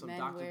like when some men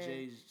Dr. wear.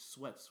 J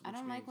sweats. I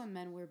don't like when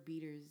men wear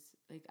beaters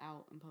like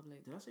out in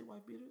public. Did I say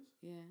wife beaters?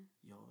 Yeah.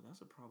 Yo,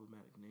 that's a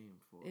problematic name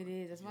for It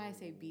is. That's why I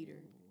say beater.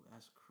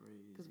 That's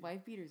crazy. Because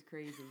wife beater is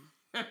crazy.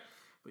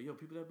 But yo,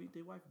 people that beat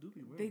their wife do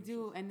be wearing. They them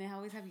do, shits. and they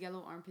always have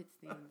yellow armpit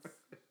stains.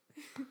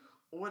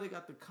 Or they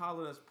got the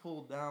collar that's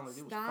pulled down, like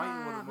they was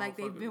fighting with a Stop! Like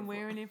they've been before.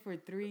 wearing it for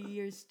 3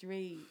 years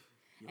straight,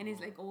 and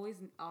it's Yo. like always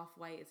off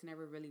white. It's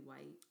never really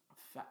white.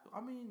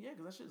 I mean, yeah,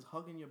 because that shit's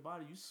hugging your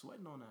body. You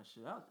sweating on that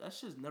shit. That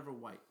shit's never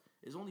white.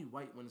 It's only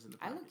white when it's in the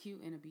I package. look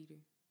cute in a beater.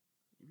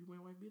 You be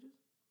wearing white beaters?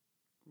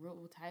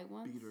 Real tight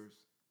ones. Beaters.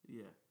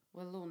 Yeah.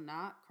 With a little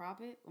knot,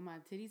 crop it with my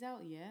titties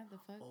out. Yeah, the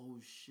fuck. Oh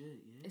shit,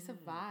 yeah. It's a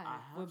I vibe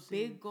have with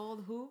seen, big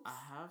gold hoops.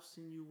 I have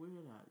seen you wear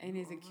that. And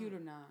You is it cute or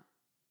alright. not?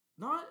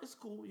 No, it's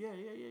cool. Yeah.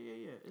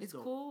 It's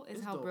dope. cool.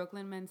 It's how dope.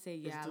 Brooklyn men say,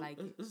 It's yeah, I dope. like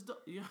it. It's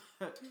dope. Yeah,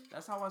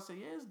 that's how I say.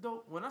 Yeah, it's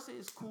dope. When I say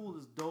it's cool,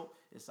 it's dope.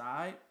 It's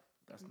alright.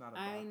 That's not a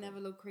bad I ain't thing. never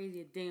looked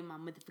crazy a day in my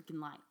motherfucking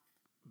life.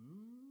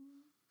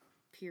 Mm,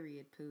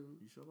 Period, poo.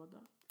 you sure about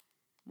that?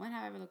 When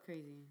have I ever looked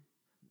crazy?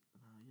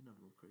 Nah, you never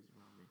look crazy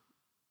around me.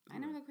 I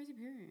never looked crazy,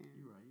 period.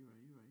 You right.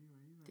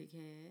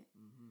 Dickhead.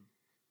 Mm-hmm.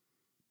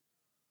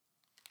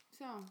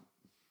 So,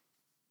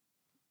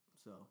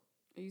 So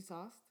are you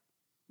sauced?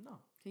 no.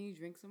 Can you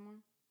drink some more?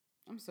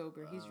 I'm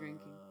sober. He's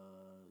drinking.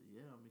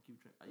 Yeah, I'm gonna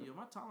keep drinking. Yo,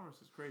 my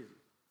tolerance is crazy.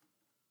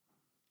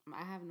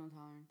 I have no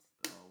tolerance.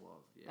 Oh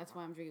well, yeah. That's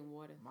why I'm drinking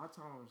water. My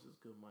tolerance is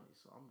good money,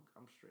 so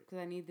I'm straight. Because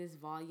I need this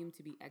volume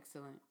to be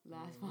excellent.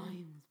 Last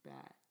volume was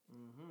bad.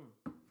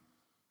 Mm-hmm.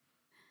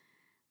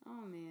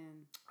 Oh,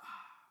 man.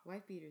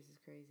 Wife beaters is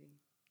crazy.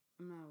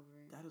 I'm not over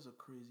it. That is a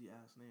crazy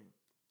ass name.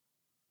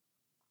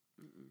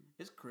 Mm-mm.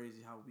 It's crazy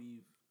how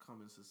we've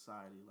come in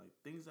society. Like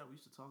things that we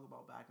used to talk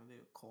about back in the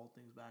day, call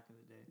things back in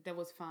the day. That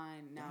was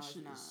fine. Now that it's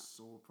shit not. is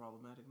so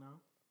problematic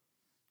now.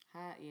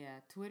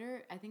 Yeah.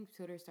 Twitter. I think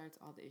Twitter starts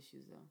all the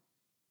issues, though.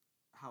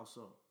 How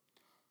so?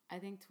 I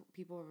think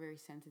people are very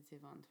sensitive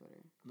on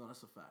Twitter. No,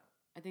 that's a fact.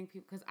 I think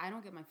people, because I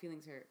don't get my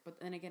feelings hurt, but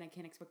then again, I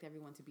can't expect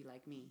everyone to be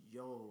like me.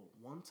 Yo,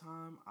 one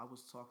time I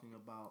was talking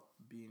about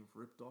being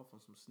ripped off on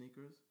some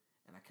sneakers,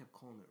 and I kept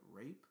calling it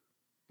rape.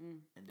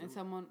 And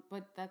someone,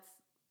 but that's,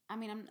 I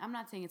mean, I'm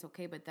not saying it's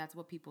okay, but that's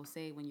what people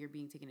say when you're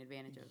being taken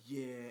advantage of.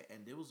 Yeah,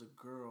 and there was a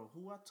girl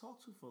who I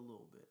talked to for a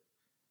little bit.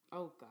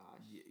 Oh gosh.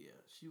 Yeah.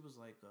 She was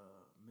like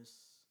Miss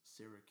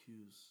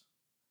Syracuse.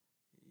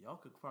 Y'all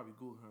could probably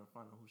Google her and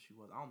find out who she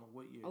was. I don't know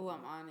what year. Oh,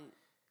 I'm on it.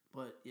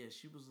 But yeah,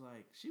 she was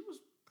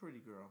pretty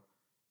girl,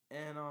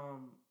 and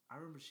I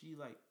remember she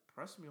like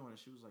pressed me on it.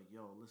 She was like,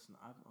 "Yo, listen,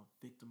 I'm a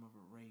victim of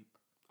a rape."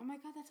 Oh my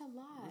god, that's a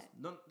lot.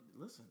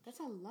 Listen.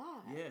 That's a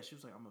lot. Yeah, she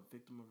was like, "I'm a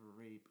victim of a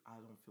rape.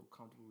 I don't feel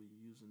comfortable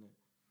using it."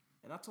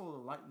 And I told her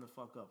to lighten the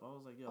fuck up. I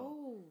was like,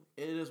 "Yo,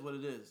 It is what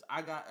it is.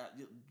 I got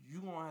you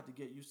gonna have to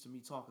get used to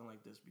me talking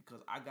like this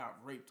because I got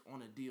raped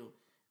on a deal."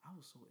 I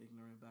was so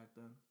ignorant back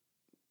then.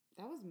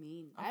 That was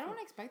mean. I don't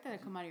expect that to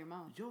come out of your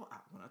mouth. Yo,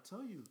 when I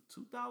tell you,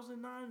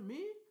 2009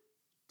 me,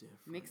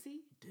 different. Mixy?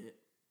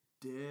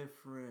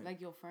 Different. Like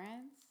your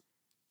friends?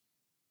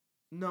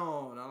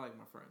 No, not like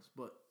my friends,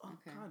 but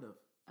Okay. kind of.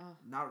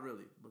 Not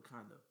really, but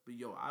kind of. But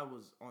yo, I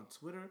was on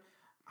Twitter.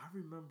 I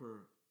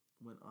remember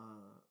when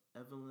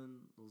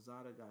Evelyn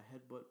Lozada got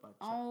headbutt by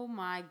Oh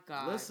my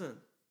god.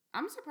 Listen.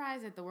 I'm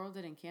surprised that the world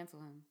didn't cancel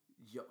him.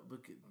 Yo,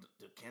 but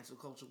the cancel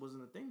culture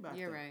wasn't a thing back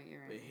You're then.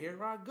 right. But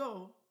here I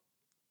go.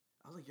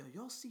 I was like, yo,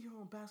 y'all see her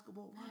on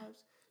Basketball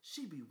Wives?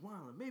 She be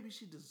wildin'. Maybe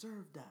she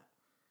deserved that.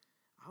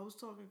 I was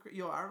talking crazy.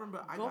 Yo, I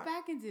remember I Go got...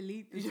 back and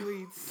delete the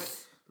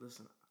tweets.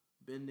 Listen,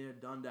 been there,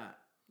 done that.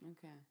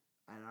 Okay.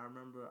 And I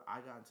remember I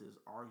got into this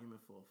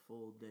argument for a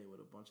full day with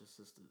a bunch of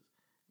sisters.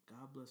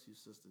 God bless you,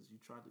 sisters. You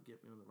tried to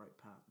get me on the right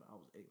path, but I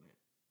was ignorant.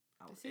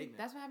 See,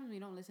 that's what happens when you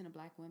don't listen to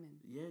black women.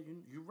 Yeah,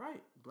 you're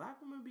right.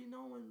 Black women be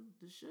knowing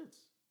the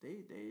shits.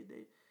 They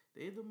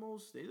the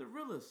most, they the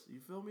realest. You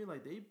feel me?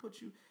 Like they put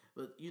you,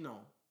 but you know,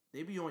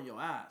 they be on your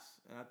ass,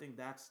 and I think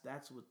that's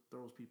what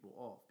throws people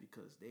off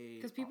because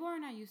people are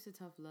not used to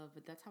tough love,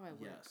 but that's how I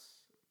work.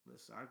 Yes,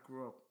 listen, I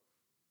grew up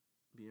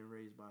being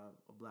raised by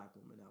a black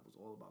woman that was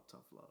all about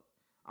tough love.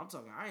 I'm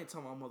talking. I ain't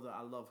telling my mother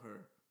I love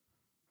her.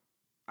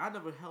 I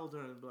never held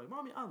her and be like,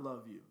 "Mommy, I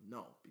love you."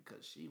 No,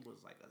 because she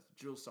was like a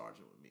drill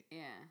sergeant with me.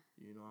 Yeah.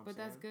 You know what I'm But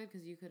saying? that's good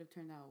because you could have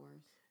turned out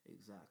worse.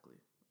 Exactly.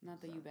 Not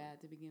that you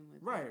bad to begin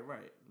with. Right.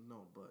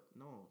 No, but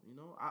no, you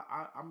know,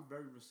 I'm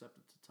very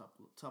receptive to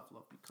tough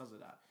love because of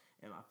that,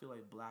 and I feel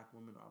like black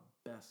women are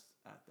best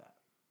at that.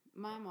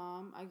 My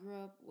mom, I grew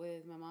up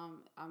with my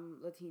mom. I'm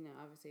Latina,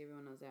 obviously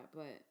everyone knows that,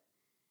 but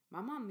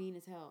my mom mean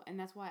as hell, and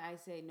that's why I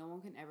say no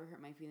one can ever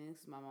hurt my feelings.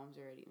 Cause my mom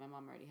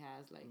already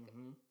has like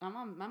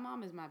my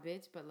mom is my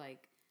bitch, but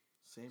like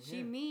Same here.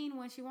 she mean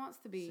when she wants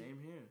to be.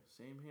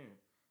 Same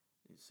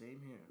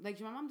here. Like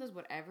my mom does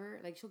whatever.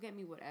 Like she'll get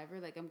me whatever.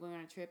 Like I'm going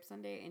on a trip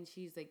Sunday, and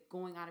she's like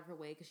going out of her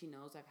way because she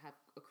knows I've had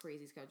a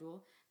crazy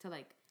schedule to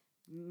like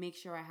make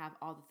sure I have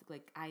all the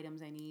like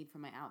items I need for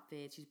my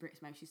outfit. She's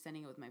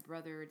sending it with my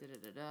brother.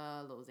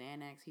 Little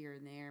Xanax here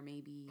and there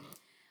maybe,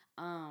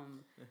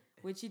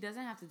 which she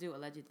doesn't have to do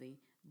allegedly.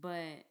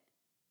 But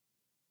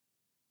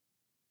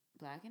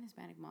Black and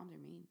Hispanic moms are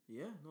mean.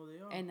 Yeah, no,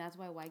 they are. And that's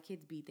why white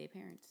kids beat their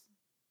parents.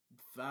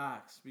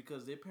 Facts,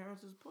 because their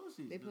parents is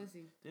pussies. They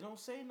pussy. They don't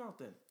say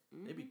nothing.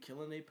 Mm-hmm. They be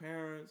killing their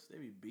parents. They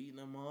be beating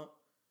them up,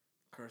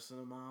 cursing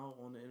them out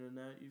on the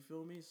internet. You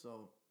feel me?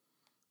 So,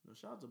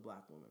 shout out to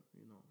black women.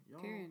 You know,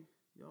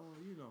 y'all,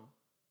 you know,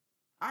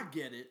 I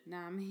get it.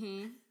 Nah, I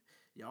mean,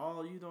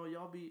 y'all, you know,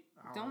 y'all be.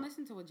 Don't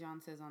listen to what John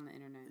says on the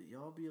internet.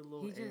 Y'all be a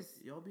little.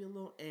 Y'all be a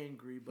little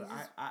angry, but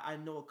I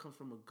know it comes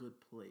from a good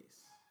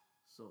place.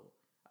 So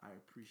I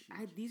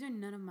appreciate. These are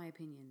none of my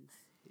opinions.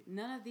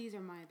 None of these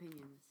are my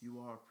opinions. You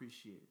are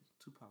appreciated.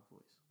 Tupac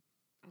voice.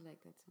 I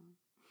like that song.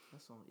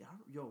 That song, yeah.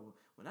 Yo,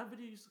 when that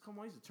video used to come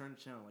on, I used to turn the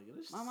channel like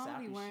this. My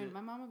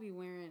mom would be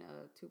wearing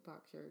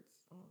Tupac shirts.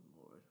 Oh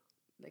Lord.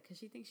 Like, cause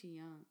she thinks she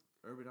young.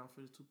 Urban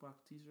Outfitters Tupac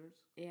t-shirts.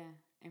 Yeah,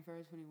 and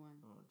Forever 21.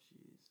 Oh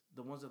jeez,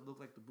 the ones that look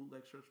like the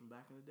bootleg shirts from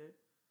back in the day.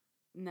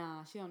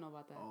 Nah, she don't know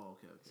about that. Oh,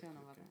 okay. She don't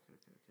know about that.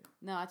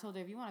 No, I told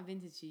her if you want a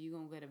vintage tee, you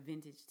gonna get a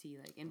vintage tee.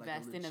 Like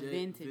invest in a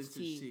vintage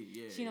tee.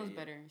 Yeah, she knows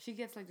better. She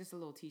gets like just a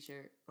little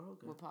T-shirt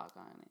with Pac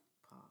on it.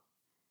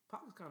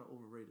 Pac is kind of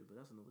overrated, but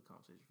that's another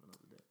conversation for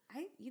another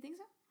day. You think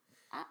so?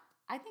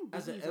 I think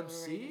Biggie's as an MC,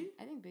 overrated.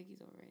 I think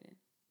Biggie's overrated.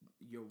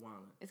 You're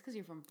wildin'. It's because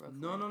you're from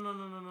Brooklyn.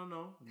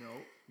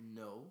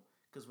 No.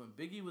 Because when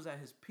Biggie was at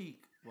his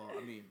peak, well,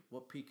 I mean,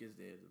 what peak is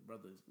there? The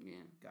brothers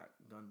got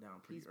gunned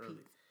down pretty early.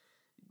 Peaked.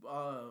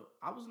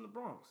 I was in the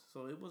Bronx,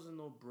 so it wasn't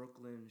no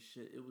Brooklyn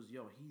shit. It was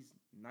he's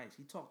nice.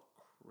 He talked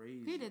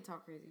crazy. He did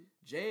talk crazy.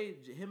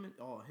 Him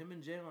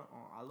and Jay on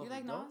I Love You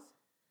like Nas?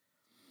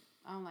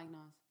 I don't like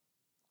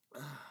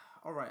Nas.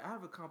 All right, I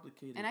have a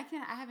complicated. And I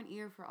have an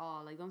ear for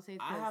all. Like, don't say.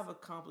 I have a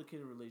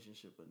complicated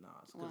relationship with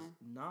Nas because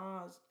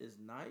Nas is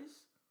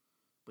nice,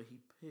 but he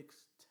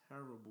picks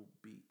terrible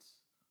beats.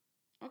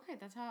 Okay,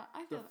 that's how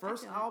I feel. The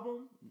first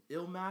album,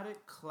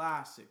 Illmatic,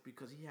 classic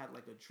because he had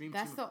like a dream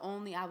team. That's the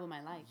only album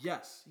I like.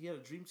 Yes, he had a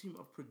dream team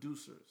of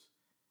producers.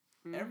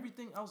 Mm-hmm.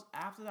 Everything else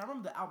after that, I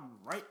remember the album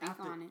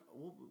after.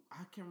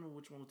 I can't remember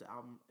which one was the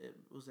album.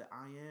 Was it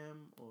I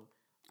Am or?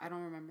 I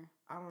don't remember.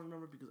 I don't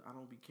remember because I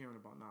don't be caring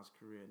about Nas'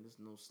 career, and there's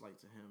no slight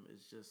to him.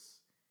 It's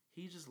just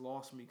he just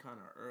lost me kind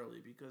of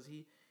early because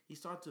he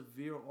started to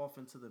veer off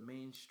into the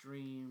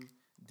mainstream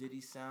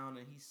Diddy sound,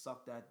 and he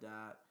sucked at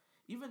that.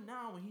 Even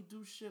now, when he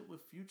do shit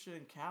with Future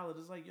and Khaled,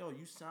 it's like,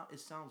 it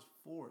sounds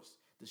forced.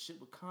 The shit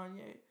with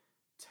Kanye,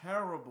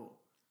 terrible.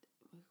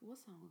 What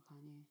song with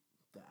Kanye?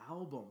 The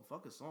album,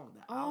 fuck a song.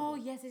 Oh,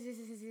 yes.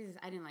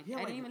 I didn't like it.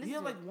 I didn't even listen to it. He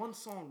had like one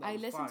song that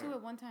was listened fire. to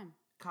it one time.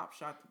 Cop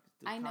shot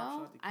the I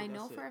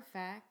know kid, for a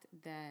fact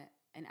that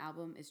an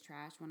album is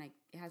trash when it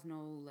has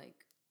no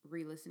like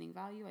re-listening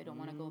value. I don't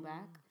want to go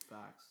back.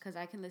 Facts. Because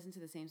I can listen to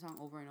the same song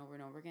over and over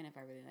and over again if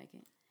I really like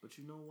it. But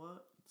you know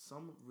what?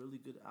 Some really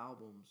good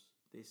albums,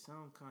 they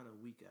sound kind of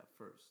weak at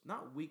first.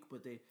 Not weak,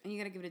 but they... And you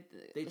got to give it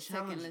a challenge,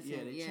 second listen.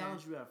 Yeah, they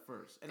challenge you at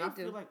first. And I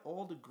feel like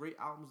all the great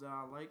albums that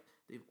I like,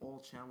 they've all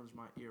challenged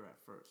my ear at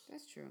first.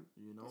 That's true.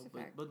 You know? That's a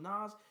fact. But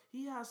Nas,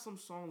 he has some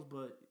songs,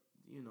 but,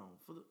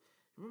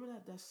 remember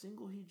that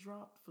single he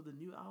dropped for the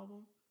new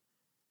album?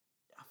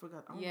 I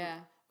forgot. Run. Yeah.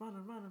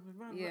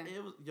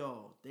 It was,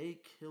 they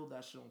killed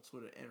that shit on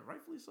Twitter, and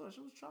rightfully so. That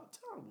shit was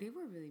terrible. They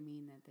were really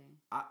mean that day.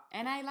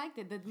 And I liked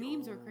it. The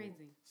memes were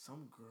crazy.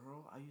 Some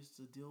girl I used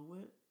to deal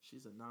with,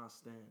 she's a Nas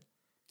stan.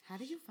 How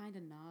did you find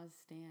a Nas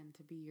stan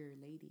to be your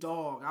lady?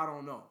 Dog, I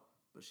don't know.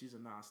 But she's a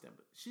Nas stan.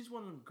 But she's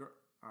one of them girls.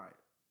 All right.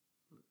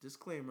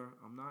 Disclaimer,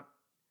 I'm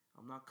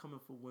not coming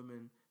for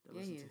women that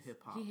listen to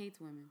hip hop. He hates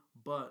women.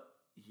 But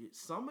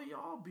some of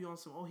y'all be on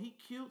some, he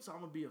cute, so I'm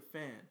going to be a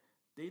fan.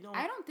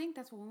 I don't think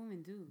that's what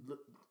women do. Look,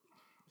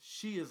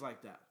 she is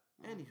like that.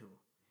 Anywho,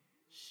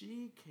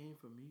 she came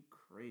for me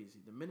crazy.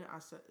 The minute I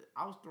said,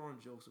 I was throwing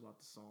jokes about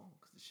the song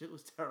because the shit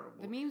was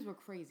terrible. The memes were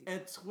crazy.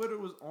 And Twitter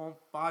was on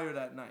fire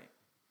that night.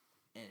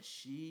 And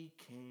she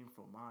came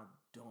for my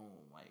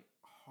dome, like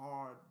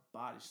hard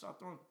body. She started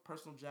throwing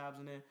personal jabs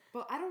in there.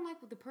 But I don't like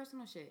the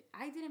personal shit.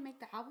 I didn't make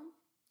the album.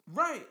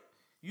 Right.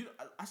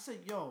 I said,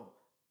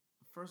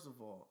 first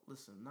of all,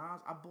 listen,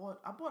 Nas, I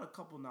bought a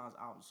couple Nas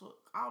albums, so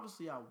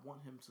obviously I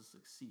want him to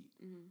succeed.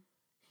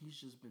 Mm-hmm. he's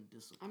just been I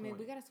disappointed. mean,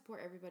 we gotta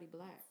support everybody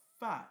black.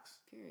 Facts.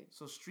 Period.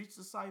 So Streets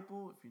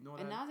Disciple, if you know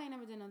that. And Nas ain't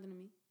never done nothing to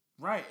me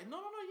Right. No,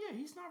 yeah,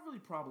 he's not really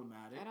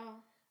problematic. at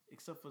all.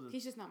 Except for the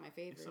He's just not my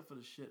favorite. except for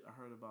the shit I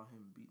heard about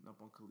him beating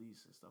up on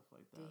Khalees and stuff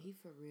like that. Did he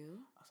for real?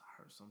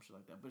 I heard some shit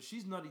like that. But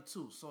she's nutty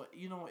too. So,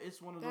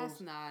 it's one of That's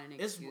those not an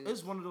it's excuse.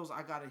 it's one of those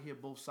I gotta hear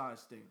both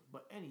sides thing.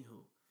 But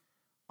anywho.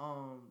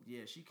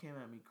 Yeah, she came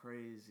at me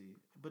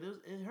crazy. But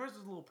hers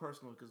is a little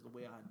personal because the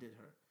way I did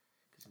her.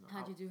 Cause,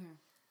 How'd you do her?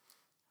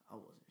 I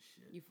wasn't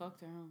shit. You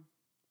fucked her,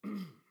 huh?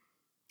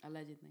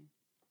 Allegedly.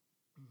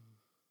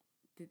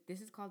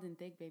 This is called in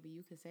thick, baby.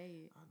 You can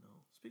say it. I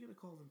know. Speaking of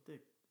calling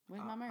thick.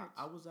 Where's my merch?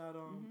 I was at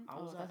I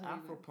was at that's what you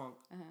meant. Afropunk.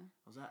 Uh-huh.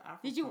 I was at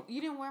Afropunk. Did you?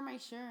 You didn't wear my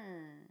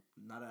shirt.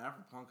 Not at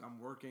Afropunk. I'm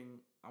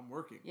working.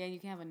 Yeah, you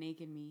can have a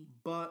naked me.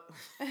 But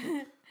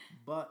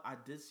I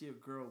did see a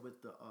girl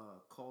with the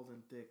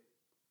Calling Thick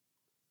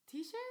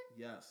T-shirt?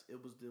 Yes,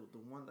 it was the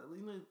one that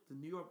the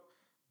New York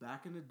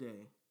back in the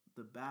day,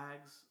 the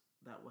bags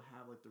that would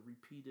have like the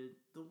repeated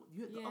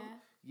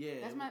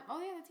Yeah, that's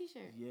the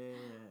T-shirt. Yeah.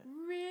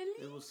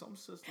 Really? It was some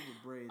sister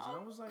with braids, and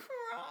I was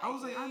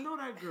like, I know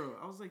that girl.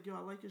 I was like, yo, I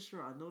like your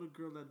shirt. I know the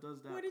girl that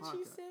does that. What did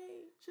she podcast.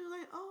 say? She was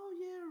like, oh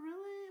yeah,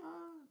 really?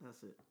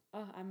 That's it.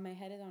 My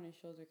head is on his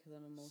shoulder because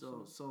I'm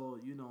emotional. So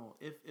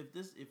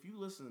if you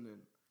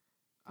listening,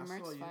 The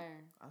merch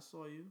fire. I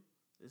saw you.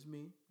 It's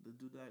me, the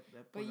dude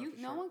that. But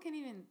no one can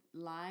even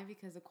lie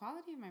because the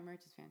quality of my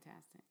merch is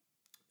fantastic.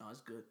 Oh,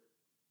 it's good.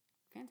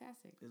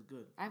 Fantastic. It's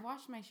good. I've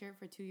washed my shirt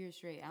for 2 years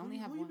straight. I only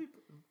have one.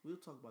 We'll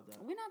talk about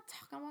that. We're not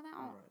talking about that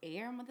on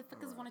air.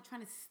 Motherfuckers want to try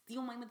to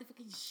steal my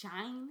motherfucking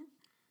shine.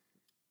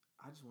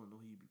 I just want to know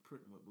who you be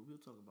printing with, but we'll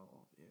talk about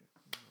off air.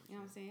 You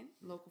know what I'm saying?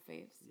 Local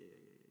faves. Yeah.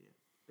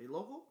 They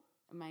local?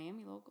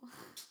 Miami local.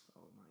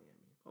 Oh,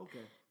 Miami.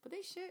 Okay. But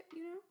they shit,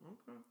 you know?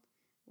 Okay.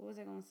 What was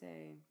I going to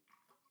say?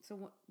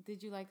 So,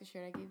 did you like the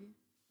shirt I gave you?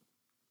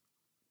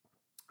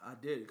 I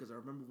did, because I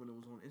remember when it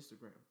was on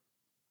Instagram.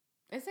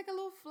 It's like a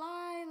little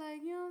fly,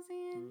 like, you know what I'm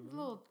saying? Mm-hmm.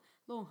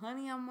 Little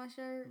honey on my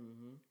shirt.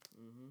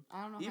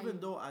 I don't know. Even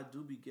though I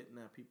do be getting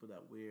at people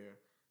that wear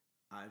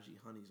IG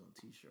honeys on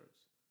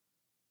t-shirts.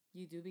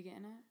 You do be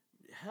getting that?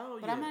 Hell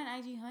yeah. But I'm not an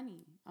IG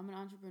honey. I'm an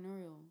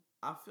entrepreneurial.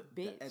 I feel,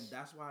 bitch. And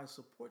that's why I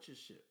support your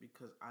shit,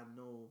 because I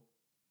know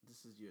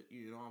this is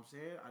you know what I'm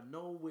saying? I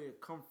know where it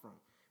come from.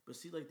 But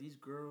see, like, these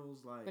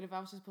girls, like... But if I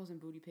was just posting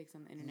booty pics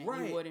on the internet,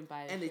 right. you wouldn't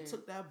buy it. And they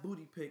took that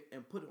booty pic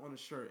and put it on a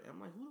shirt. And I'm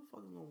like, who the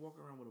fuck is going to walk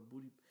around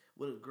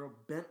with a girl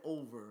bent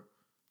over?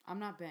 I'm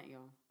not bent,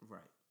 y'all.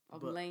 Right.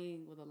 I'm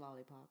laying with a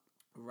lollipop.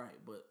 Right,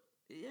 but...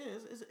 Yeah,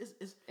 it's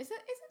an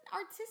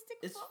artistic.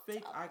 It's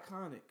fake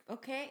iconic.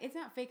 Okay, it's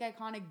not fake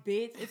iconic,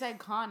 bitch. It's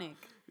iconic.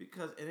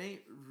 Because it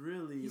ain't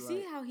really. You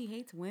see how he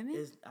hates women?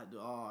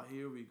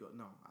 Here we go.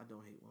 No, I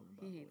don't hate women.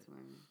 He hates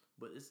women.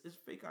 But it's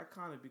fake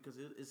iconic because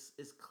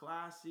it's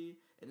classy,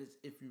 and it's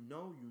if you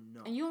know, you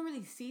know. And you don't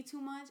really see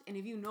too much, and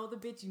if you know the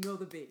bitch, you know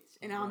the bitch,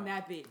 and I'm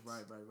that bitch.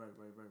 Right.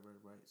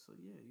 So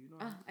yeah, you know.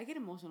 I get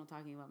emotional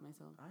talking about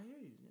myself. I hear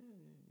you. Yeah.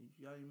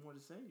 You got any more to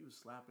say? You was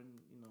slapping.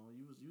 You know,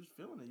 you was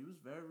feeling it. You was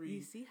very.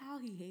 You see how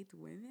he hates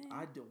women?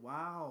 I did.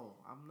 Wow.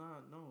 I'm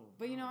not. No.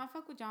 But you know, I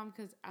fuck with John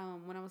because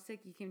when I was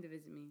sick, he came to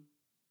visit me.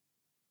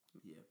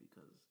 Yeah,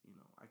 because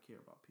I care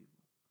about people,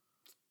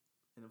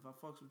 and if I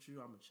fucks with you,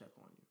 I'm gonna check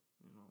on you.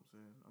 You know what I'm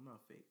saying? I'm not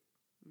fake.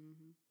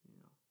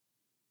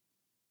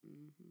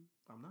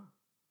 I'm not.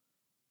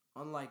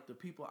 Unlike the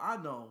people I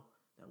know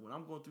that when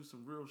I'm going through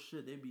some real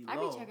shit, they be low. I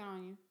be checking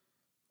on you.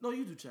 No,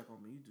 you do check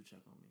on me.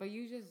 But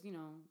you just,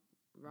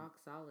 rock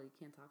solid.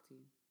 Can't talk to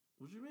you.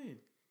 What you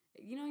mean?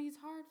 It's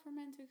hard for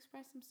men to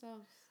express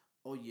themselves.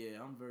 Oh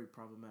yeah, I'm very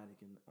problematic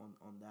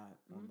on that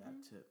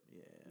tip.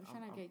 Yeah, I'm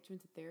trying to get you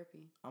into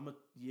therapy. I'm a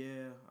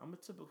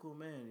typical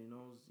man.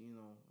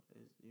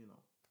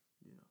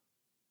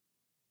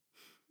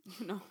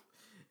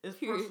 It's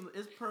personal.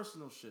 It's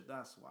personal shit.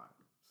 That's why.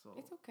 So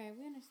it's okay.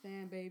 We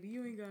understand, baby.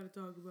 You ain't gotta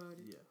talk about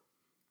it. Yeah.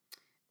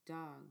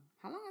 Dog.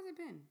 How long has it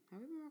been? Have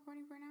we been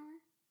recording for an hour?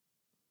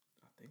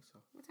 I think so.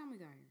 What time we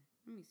got here?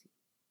 Let me see.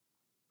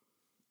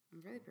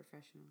 I'm really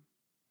professional.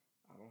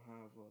 I don't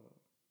have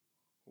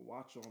a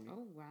watch on me.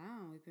 Oh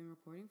wow, we've been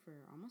recording for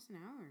almost an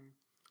hour.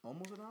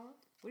 Almost an hour?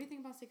 What do you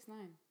think about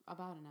 6ix9ine?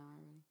 About an hour,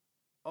 really.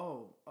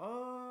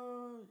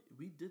 Oh,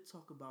 we did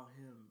talk about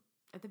him.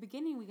 At the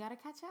beginning, we gotta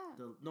catch up.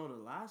 The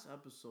last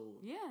episode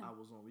I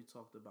was on, we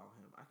talked about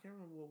him. I can't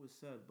remember what was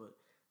said, but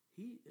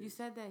you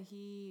said that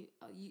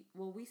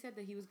we said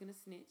that he was gonna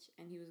snitch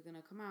and he was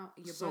gonna come out.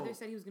 Your brother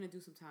said he was gonna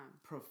do some time.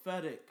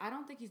 Prophetic. I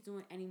don't think he's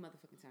doing any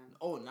motherfucking time.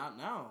 Oh, not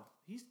now.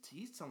 He's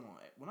telling.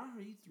 When I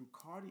heard he threw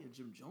Cardi and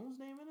Jim Jones'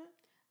 name in it.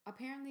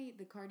 Apparently,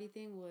 the Cardi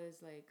thing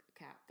was like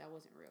cap. That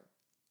wasn't real.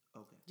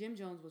 Okay. Jim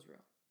Jones was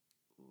real.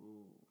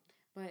 Ooh.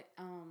 But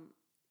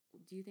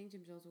do you think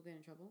Jim Jones will get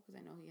in trouble? Because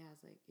I know he has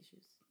like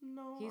issues.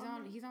 No.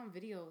 He's on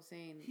video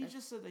saying he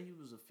just said that he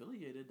was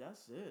affiliated.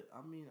 That's it.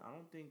 I mean, I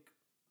don't think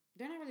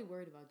they're not really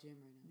worried about Jim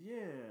right now.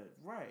 Yeah,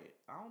 right.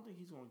 I don't think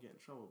he's gonna get in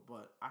trouble.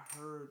 But I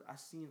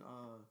seen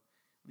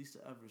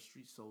Lisa Evers,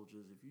 Street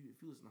Soldiers. If you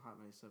listen to Hot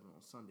 97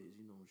 on Sundays,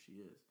 you know who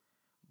she is.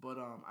 But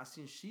I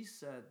seen she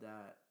said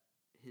that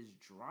his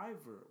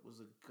driver was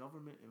a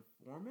government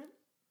informant.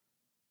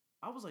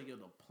 I was like, yo,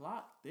 the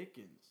plot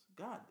thickens.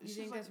 God, You it's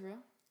think just like, that's real?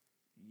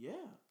 yeah.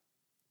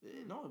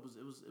 No,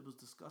 it was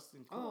discussed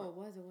in court. Oh, it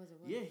was.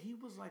 Yeah, he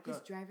was like his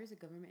driver's a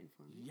government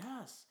informant.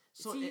 yes.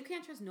 So you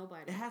can't trust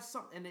nobody. It has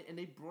something, and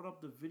they brought up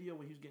the video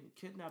when he was getting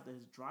kidnapped that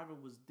his driver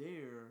was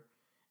there,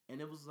 and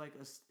it was like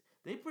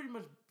they pretty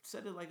much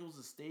said it like it was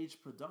a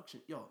stage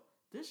production. Yo,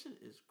 this shit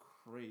is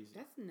crazy.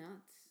 That's nuts.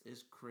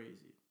 It's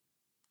crazy.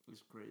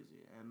 It's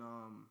crazy, and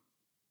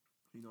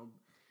you know,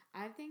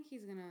 I think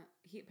he's gonna.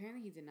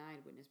 Apparently he denied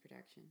witness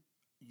protection.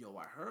 yo,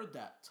 I heard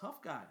that.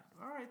 Tough guy.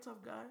 All right,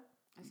 tough guy.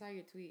 I saw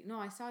your tweet. No,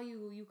 I saw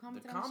you. You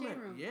commented The on the comment,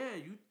 shade room. yeah,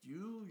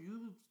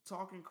 you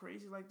talking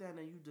crazy like that, and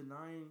then you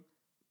denying.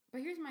 But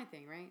here's my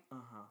thing, right?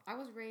 Uh-huh. I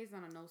was raised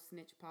on a no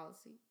snitch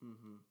policy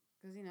Mm-hmm.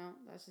 because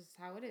that's just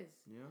how it is.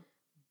 Yeah.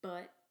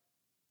 But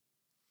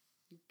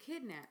you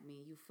kidnap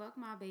me, you fuck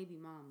my baby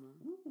mama,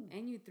 Ooh.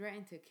 and you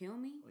threaten to kill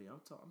me. Oh yeah,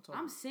 I'm talking.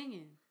 I'm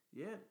singing,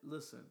 Yeah,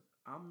 listen,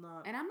 I'm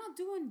not. and I'm not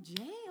doing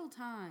jail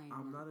time.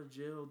 I'm not a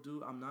jail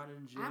dude. I'm not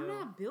in jail. I'm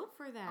not built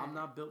for that. I'm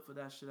not built for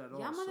that shit at all.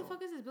 Y'all so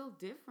motherfuckers is built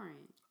different.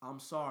 I'm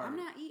sorry. I'm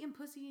not eating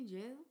pussy in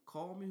jail.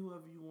 Call me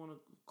whoever you want to.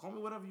 Call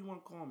me whatever you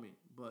want to call me.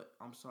 But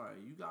I'm sorry.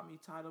 You got me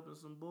tied up in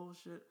some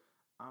bullshit.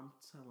 I'm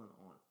telling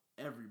on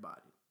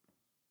everybody.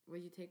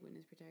 Would you take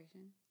witness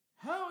protection?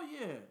 Hell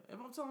yeah. If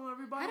I'm telling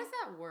everybody. How does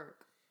that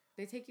work?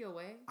 They take you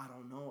away? I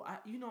don't know.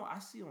 I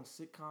see on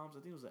sitcoms.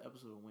 I think it was an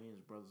episode of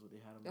Wayans Brothers where they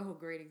had Oh,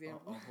 great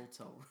example. a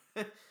hotel,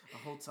 a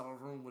hotel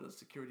room with a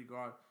security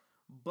guard.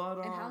 But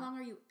and how long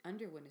are you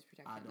under witness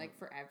protection? don't- Like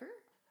forever?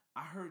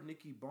 I heard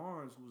Nicky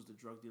Barnes, who was the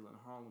drug dealer in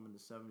Harlem in the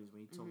 70s,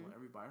 when he told Mm-hmm.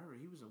 everybody, I heard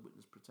he was in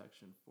witness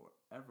protection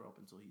forever up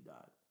until he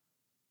died.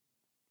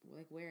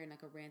 Like where? In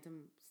like a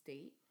random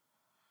state?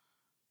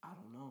 I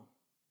don't know.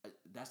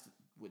 That's the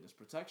witness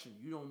protection.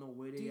 You don't know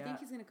where they Do you at. think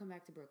he's gonna come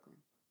back to Brooklyn?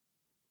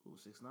 Who,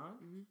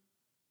 6ix9ine? Mm-hmm.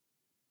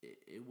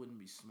 It wouldn't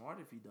be smart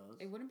if he does.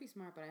 It wouldn't be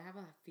smart, but I have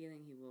a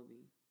feeling he will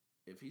be.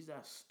 If he's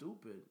that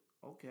stupid,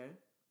 okay.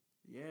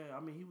 Yeah, I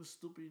mean, he was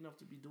stupid enough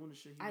to be doing the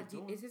shit he was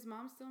doing. Is his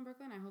mom still in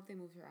Brooklyn? I hope they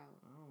moved her out.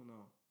 I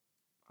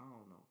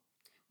don't know.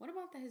 What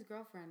about his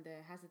girlfriend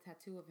that has a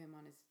tattoo of him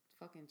on his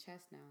fucking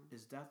chest now?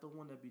 Is that the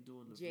one that be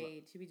doing the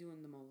Jade. She be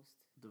doing the most.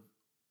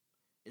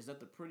 Is that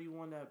the pretty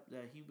one that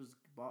he was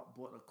bought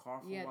a car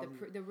for? Yeah,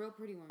 the real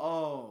pretty one.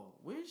 Oh,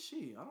 where is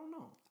she? I don't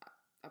know.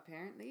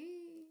 Apparently,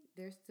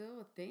 there's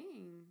still a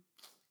thing.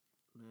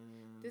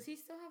 Man. Does he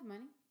still have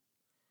money?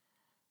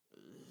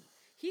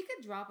 He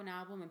could drop an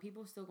album and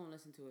people still gonna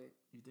listen to it.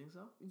 You think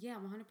so? Yeah, 100%.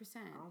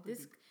 don't think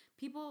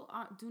People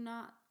do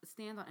not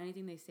stand on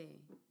anything they say.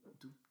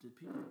 Did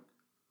people?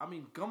 I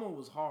mean, Gummo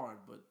was hard,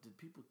 but did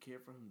people care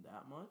for him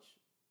that much?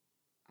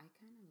 I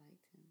kind of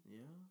liked him.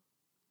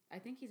 Yeah. I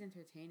think he's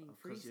entertaining.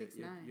 Free Because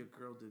 6ix9ine. your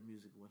girl did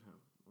music with him.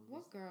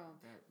 What girl?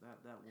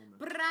 That woman.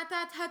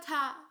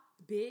 Bra-ta-ta-ta,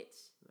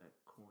 bitch. That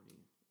corny.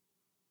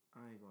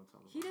 I ain't gonna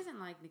talk about. He doesn't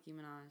like Nicki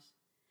Minaj.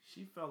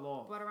 She fell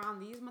off. But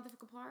around these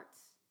motherfucking parts.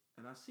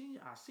 And I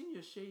seen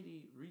your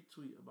shady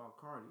retweet about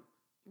Cardi.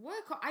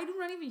 What? I do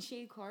not even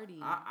shade Cardi.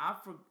 I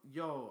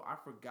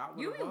forgot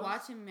what You it be was.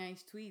 watching my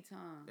tweets,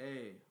 huh?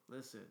 Hey,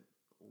 listen.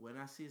 When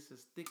I see it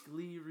says Thick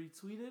Lee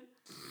retweeted,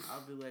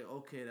 I'll be like,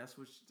 okay, that's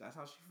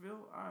how she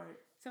feel. All right.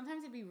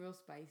 Sometimes it be real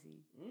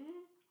spicy. Mm-hmm.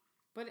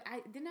 But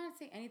I did not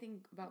say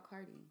anything about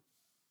Cardi.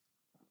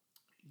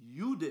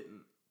 You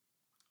didn't,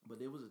 but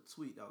there was a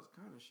tweet that was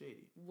kind of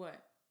shady.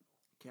 What?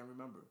 Can't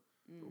remember.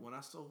 But when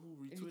I saw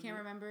who retweeted, If you can't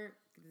remember,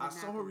 I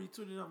saw her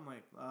retweeted. I'm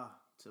like,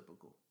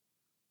 typical.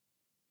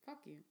 Fuck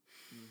you.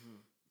 Mm-hmm.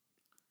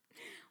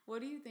 What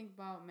do you think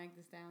about Meg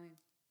Thee Stallion?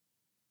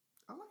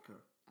 I like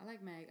her. I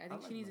like Meg. I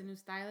think like she needs Meg. a new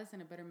stylist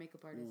and a better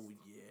makeup artist.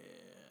 Oh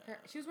yeah.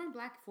 She was wearing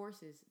black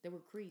forces that were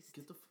creased.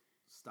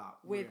 Stop.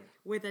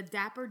 With a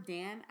Dapper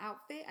Dan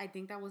outfit. I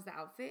think that was the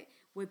outfit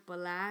with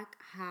black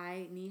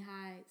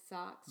knee-high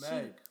socks.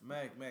 Meg.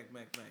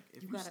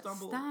 If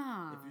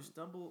you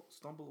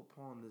stumble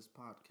upon this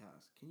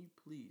podcast, can you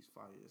please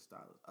fire your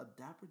stylist? A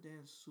Dapper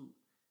Dan suit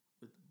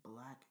with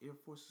black Air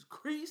Forces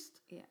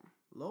creased. Yeah.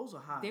 Lows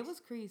or highs? They was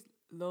creased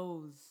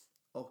lows.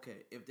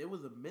 Okay, if there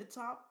was a mid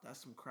top,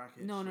 that's some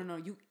crackhead. No.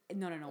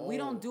 shit. We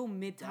don't do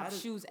mid top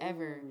shoes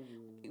ever.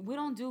 Ooh. We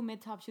don't do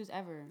mid top shoes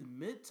ever.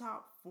 Mid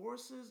top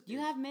forces. You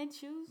have mid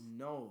shoes?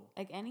 No.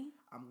 Like any?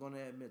 I'm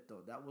gonna admit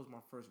though, that was my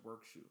first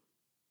work shoe.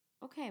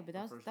 Okay, but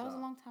that was a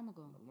long time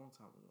ago. A long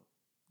time ago.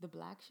 The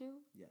black shoe?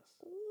 Yes.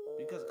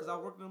 Because I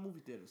worked in a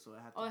movie theater, so it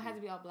had to. It had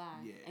to be all black.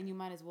 Yeah. And you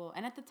might as well.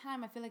 And at the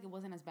time, I feel like it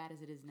wasn't as bad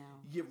as it is now.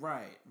 Yeah,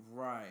 right.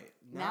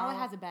 Now it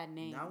has a bad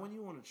name. Now when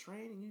you on a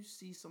train and you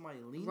see somebody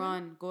leaning,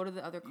 Run, go to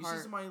the other you cart.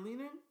 see somebody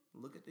leaning,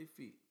 look at their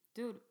feet.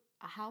 Dude,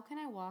 how can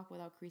I walk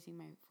without creasing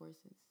my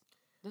forces?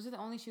 Those are the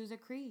only shoes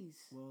that crease.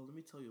 Well, let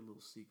me tell you a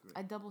little secret.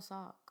 I double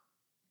sock.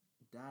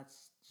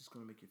 That's just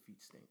gonna make your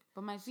feet stink.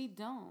 But my feet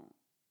don't.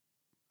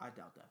 I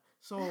doubt that.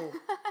 So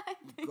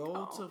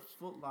go to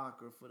Foot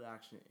Locker, Foot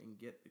Action, and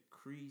get the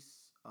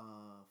crease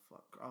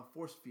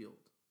force field.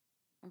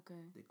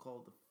 Okay. They call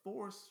it the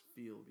force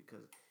field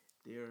because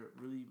They're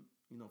really,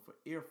 for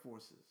Air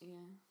Forces.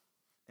 Yeah.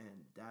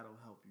 And that'll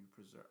help you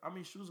preserve. I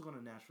mean, shoes are going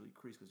to naturally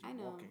crease because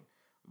you're walking,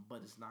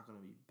 but it's not going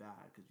to be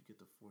bad because you get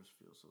the force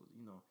field. So,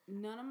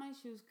 None of my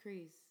shoes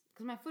crease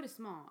because my foot is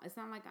small. It's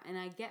not like, and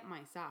I get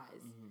my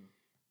size.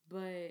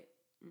 But,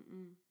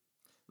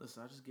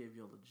 listen, I just gave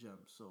you all the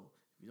gems. So,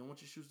 if you don't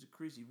want your shoes to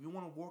crease, if you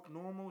want to walk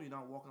normal, you're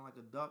not walking like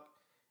a duck,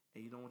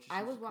 and you don't want your shoes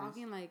to crease. I was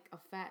walking like a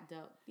fat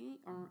duck.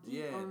 Get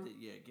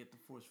the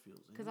force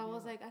fields. Because I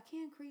was like, I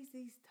can't crease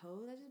these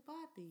toes. I just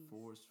bought these.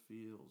 Force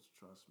fields,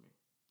 trust me.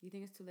 You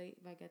think it's too late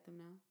if I get them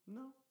now?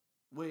 No.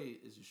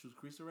 Wait, is your shoes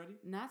creased already?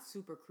 Not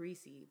super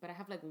creasy, but I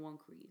have like one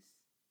crease.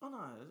 Oh, no,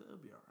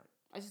 it'll be all right.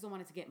 I just don't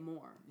want it to get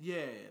more.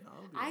 Yeah, no,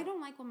 it'll be all right. I don't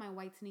like when my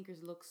white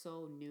sneakers look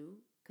so new.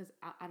 Because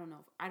I don't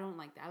know. I don't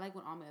like that. I like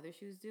when all my other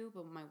shoes do,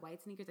 but my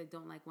white sneakers, I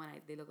don't like when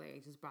they look like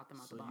I just brought them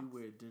out the box. So you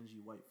wear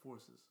dingy white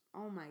Forces.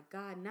 Oh my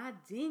God,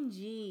 not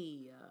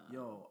dingy.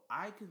 Yo,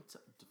 I can...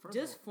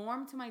 just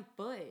form to my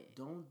foot.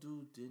 Don't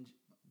do dingy...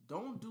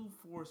 Don't do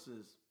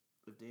Forces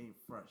if they ain't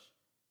fresh.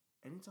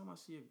 Anytime I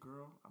see a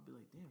girl, I'll be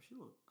like, damn, she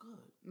look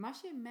good. My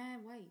shit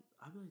mad white.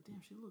 I'll be like, damn,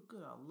 she look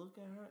good. I'll look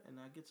at her, and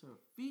I get to her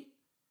feet,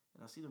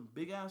 and I see them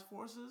big-ass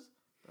Forces.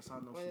 That's how I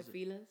know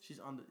she's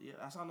under... Yeah,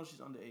 that's how I know she's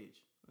underage.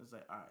 It's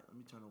like, all right, let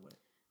me turn away.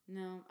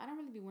 No, I don't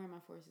really be wearing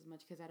my Forces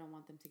much because I don't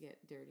want them to get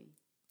dirty.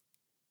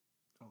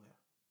 Okay.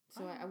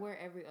 So I wear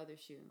every other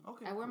shoe.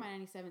 Okay. I wear my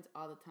 97s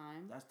all the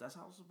time. That's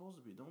how it's supposed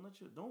to be.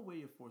 Don't wear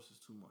your Forces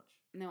too much.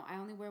 No, I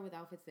only wear with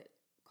outfits that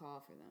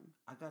call for them.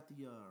 I got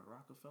the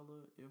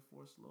Rockefeller Air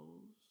Force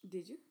Lows.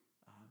 Did you?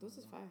 Those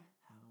is fire.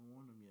 Haven't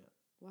worn them yet.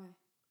 Why?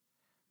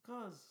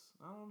 Cause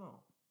I don't know.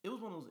 It was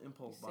one of those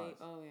impulse buys.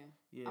 Oh yeah.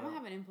 Yeah. I'm gonna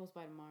have an impulse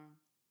buy tomorrow.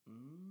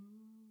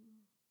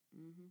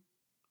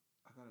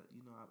 I gotta,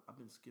 I've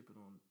been skipping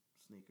on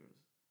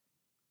sneakers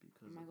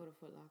because I might go to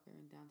Foot Locker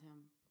in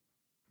downtown.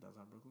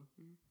 Downtown Brooklyn.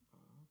 Oh,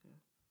 okay.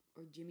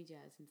 Or Jimmy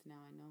Jazz, since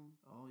now I know.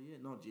 Oh yeah,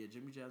 no, yeah,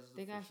 Jimmy Jazz is.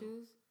 They got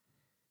shoes.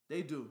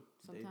 They do.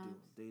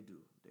 Sometimes. They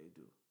do.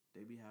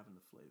 They be having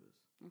the flavors.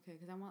 Okay,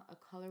 because I want a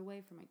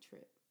colorway for my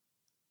trip.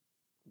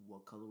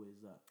 What colorway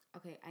is that?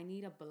 Okay, I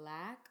need a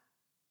black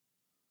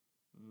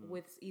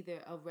with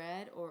either a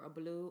red or a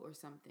blue or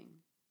something.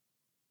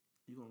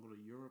 You gonna go to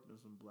Europe in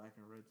some black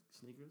and red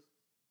sneakers?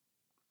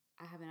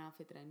 I have an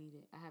outfit that I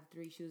needed. I have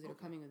 3 shoes that are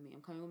coming with me.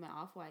 I'm coming with my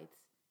Off-Whites,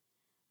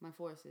 my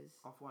Forces.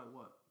 Off-White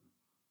what?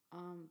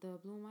 The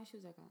blue and white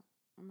shoes I got.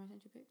 Remember I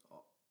sent you a pic?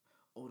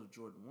 Oh, the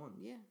Jordan 1s?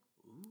 Yeah.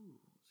 Ooh,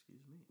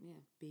 excuse me. Yeah,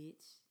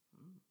 bitch.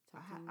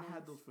 I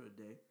had those for a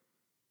day.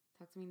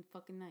 Talk to me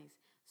fucking nice.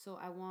 So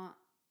I want...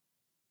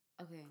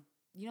 Okay.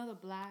 You know the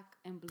black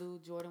and blue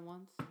Jordan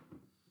 1s?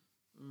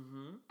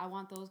 Mm-hmm. I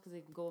want those because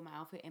they can go with my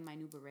outfit and my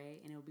new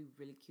beret, and it'll be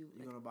really cute.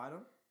 You gonna buy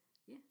them?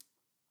 Yeah.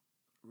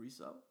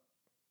 Resell?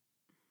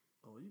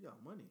 Oh, you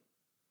got money.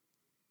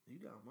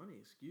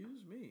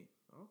 Excuse me.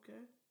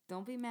 Okay.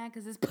 Don't be mad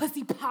because this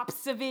pussy pops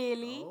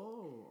severely.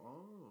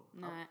 Oh.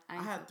 Nah, I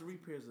had 3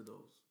 pairs of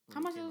those. How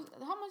much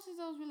is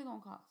those really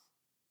gonna cost?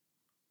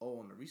 Oh,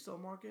 on the resale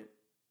market,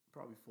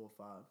 probably 4 or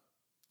 5.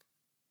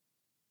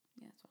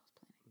 Yeah, that's what I was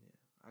planning.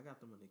 Yeah, I got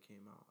them when they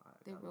came out.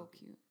 They're real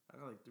cute. I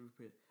got like 3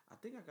 pairs. I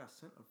think I got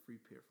sent a free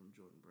pair from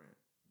Jordan Brand.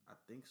 I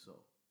think so.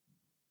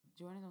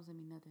 Jordan don't send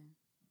me nothing.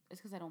 It's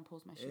because I don't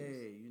post my shoes.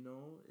 Hey,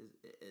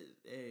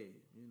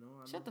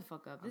 Shut the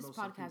fuck up. This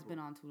podcast been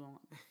on too long.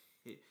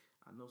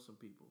 I know some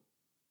people.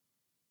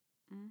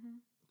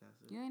 Mm-hmm.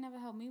 That's it. You ain't never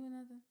helped me with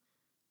nothing?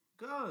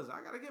 Cause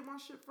I gotta get my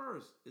shit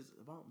first. It's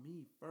about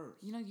me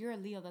first. You know, you're a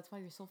Leo. That's why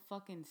you're so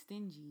fucking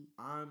stingy.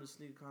 I'm a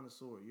sneaker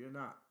connoisseur. You're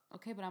not.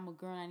 Okay, but I'm a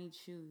girl and I need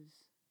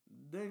shoes.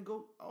 Then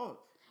go. Oh.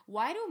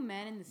 Why do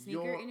men in the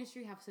sneaker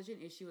industry have such an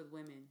issue with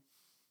women?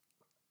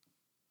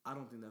 I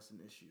don't think that's an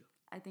issue.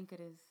 I think it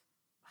is.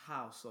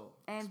 How so?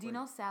 And do you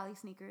know Sally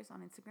Sneakers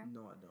on Instagram?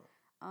 No, I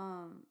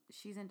don't.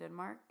 She's in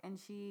Denmark, and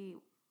she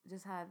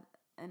just had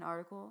an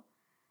article.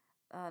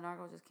 An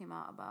article just came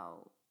out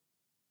about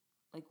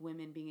like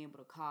women being able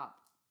to cop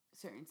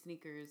certain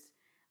sneakers,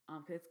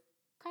 because it's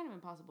kind of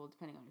impossible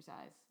depending on your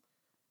size.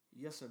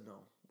 Yes or no?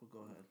 But go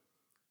ahead.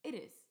 It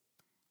is.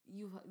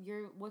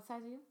 You're what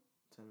size are you?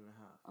 10 and a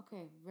half.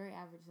 Okay, very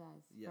average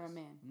size for a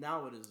man.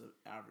 Now it is an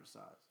average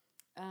size.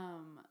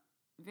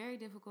 Very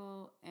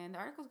difficult, and the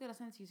article's good. I'll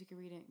send it to you so you can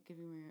read it, give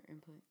you your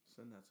input.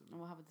 Send that to me. And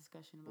we'll have a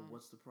discussion about it. But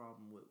what's the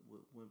problem with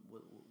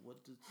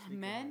what does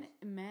men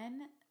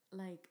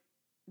like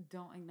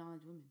don't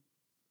acknowledge women.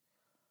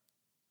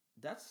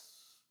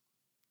 That's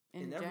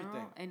in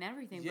general,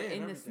 everything. Yeah, but in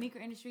the everything. sneaker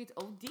industry, it's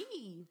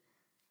OD.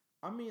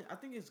 I mean, I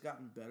think it's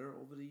gotten better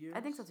over the years.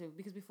 I think so too,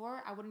 because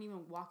before I wouldn't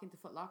even walk into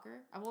Foot Locker.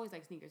 I've always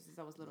liked sneakers since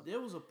I was little.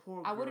 There was a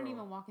poor girl. I wouldn't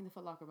even walk into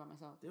Foot Locker by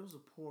myself. There was a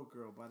poor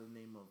girl by the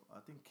name of, I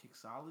think,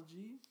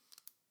 Kixology.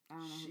 I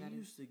don't know who that She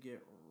is. used to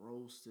get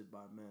roasted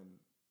by men,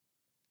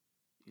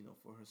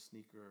 for her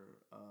sneaker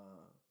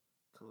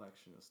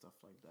collection and stuff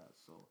like that.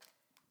 So,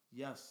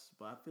 yes,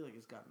 but I feel like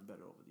it's gotten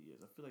better over the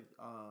years. I feel like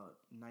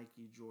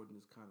Nike, Jordan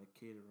is kind of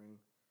catering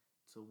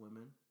to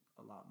women.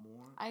 a lot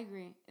more. I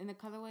agree. And the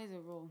colorways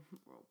are real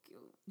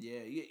cute.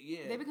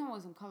 Yeah. They become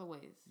with some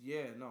colorways.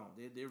 Yeah, no,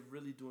 they're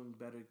really doing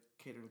better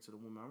catering to the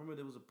woman. I remember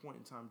there was a point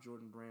in time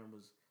Jordan Brand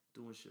was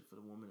doing shit for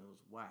the woman. It was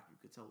whack. You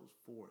could tell it was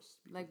forced.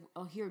 Like,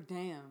 oh, here,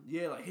 damn.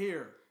 Yeah, like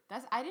here.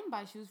 I didn't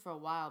buy shoes for a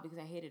while because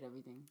I hated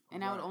everything,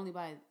 and I would only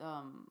buy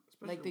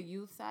like the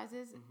youth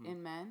sizes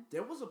in men.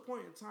 There was a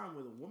point in time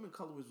where the woman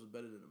colorways was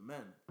better than the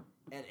men,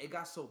 and it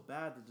got so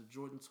bad that the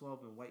Jordan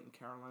 12 in white and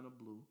Carolina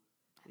blue,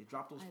 they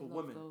dropped those for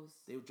women.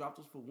 They dropped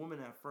those for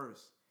women at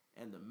first,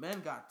 and the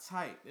men got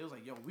tight. They was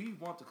like, "Yo, we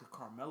want the."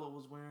 Carmelo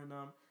was wearing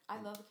them.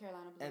 I love the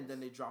Carolina blues. And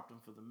then they dropped them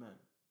for the men.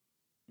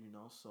 You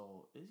know,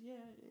 so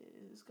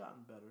it's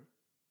gotten better.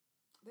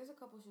 There's a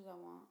couple shoes I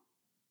want.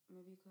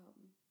 Maybe you could help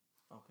me.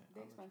 Okay.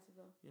 They're expensive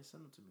though. Yeah,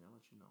 send them to me. I'll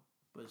let you know.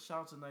 But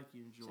shout out to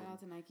Nike and Jordan. Shout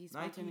out to Nike.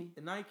 Sponsor me.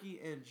 Nike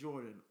and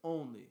Jordan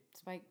only.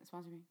 Spike,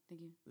 sponsor me.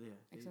 Thank you. Yeah.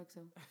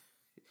 XOXO.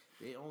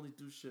 They only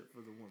do shit for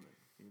the women,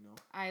 you know?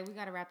 All right, we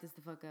got to wrap this the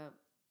fuck up.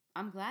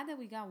 I'm glad that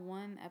we got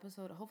one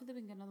episode. Hopefully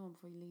we can get another one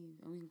before you leave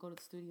and we can go to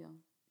the studio.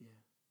 Yeah,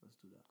 let's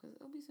do that. Because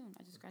it'll be soon.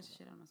 I just scratched the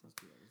shit out of myself.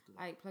 Let's do that.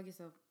 All right, plug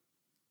yourself.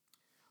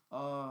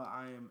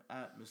 I am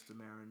at Mr.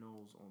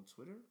 Marinos on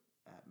Twitter,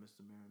 at Mr.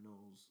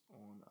 Marinos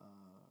on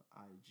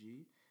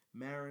IG.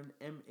 Marin,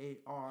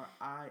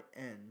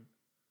 M-A-R-I-N,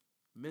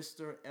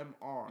 Mr.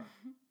 M-R.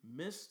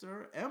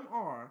 Mr.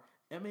 M-R,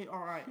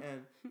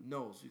 M-A-R-I-N,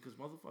 knows, because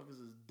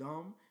motherfuckers is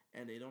dumb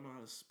and they don't know how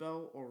to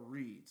spell or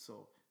read.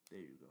 So,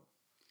 there you go.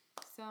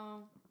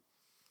 So,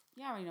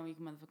 you already know where you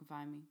can motherfucking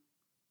find me.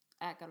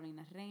 At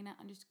Carolina Reina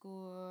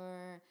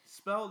 _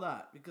 Spell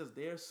that, because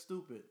they're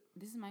stupid.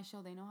 This is my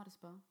show. They know how to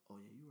spell. Oh,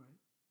 yeah, you right.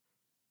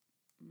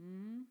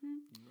 Mm-hmm.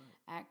 You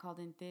right. At Called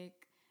In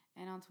Thick.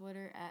 And on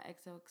Twitter, at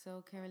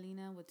XOXO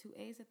Carolina with 2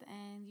 A's at the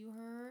end. You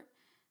heard.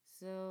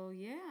 So,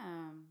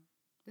 yeah.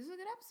 This was a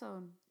good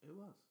episode. It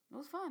was. It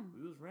was fun.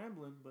 We was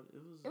rambling, but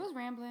it was... It was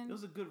rambling. It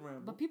was a good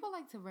ramble. But people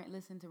like to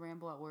listen to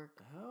ramble at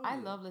work. Hell I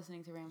yeah. love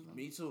listening to rambling.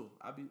 Me too.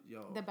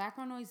 The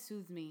background noise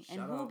soothes me. Shout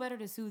and who out. better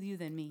to soothe you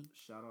than me?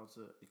 Shout out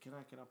to... Can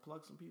I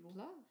plug some people?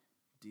 Plug.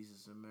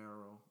 Jesus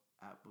Zamero,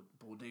 at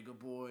Bodega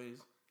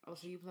Boys. Oh,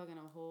 so you plugging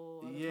a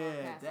whole other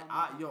Yeah,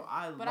 podcast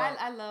I love... But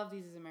I love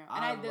these as American.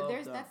 And love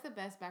them. that's the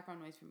best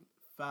background noise for me.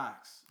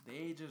 Facts.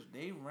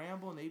 They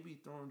ramble and they be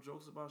throwing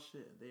jokes about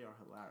shit. They are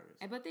hilarious.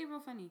 But they're real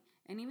funny.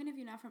 And even if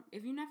you're not from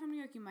New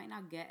York, you might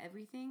not get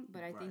everything,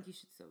 but I think you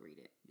should still read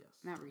it. Yes.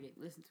 Not read it.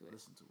 Listen to it.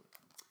 Listen to it.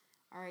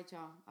 All right,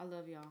 y'all. I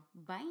love y'all.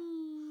 Bye.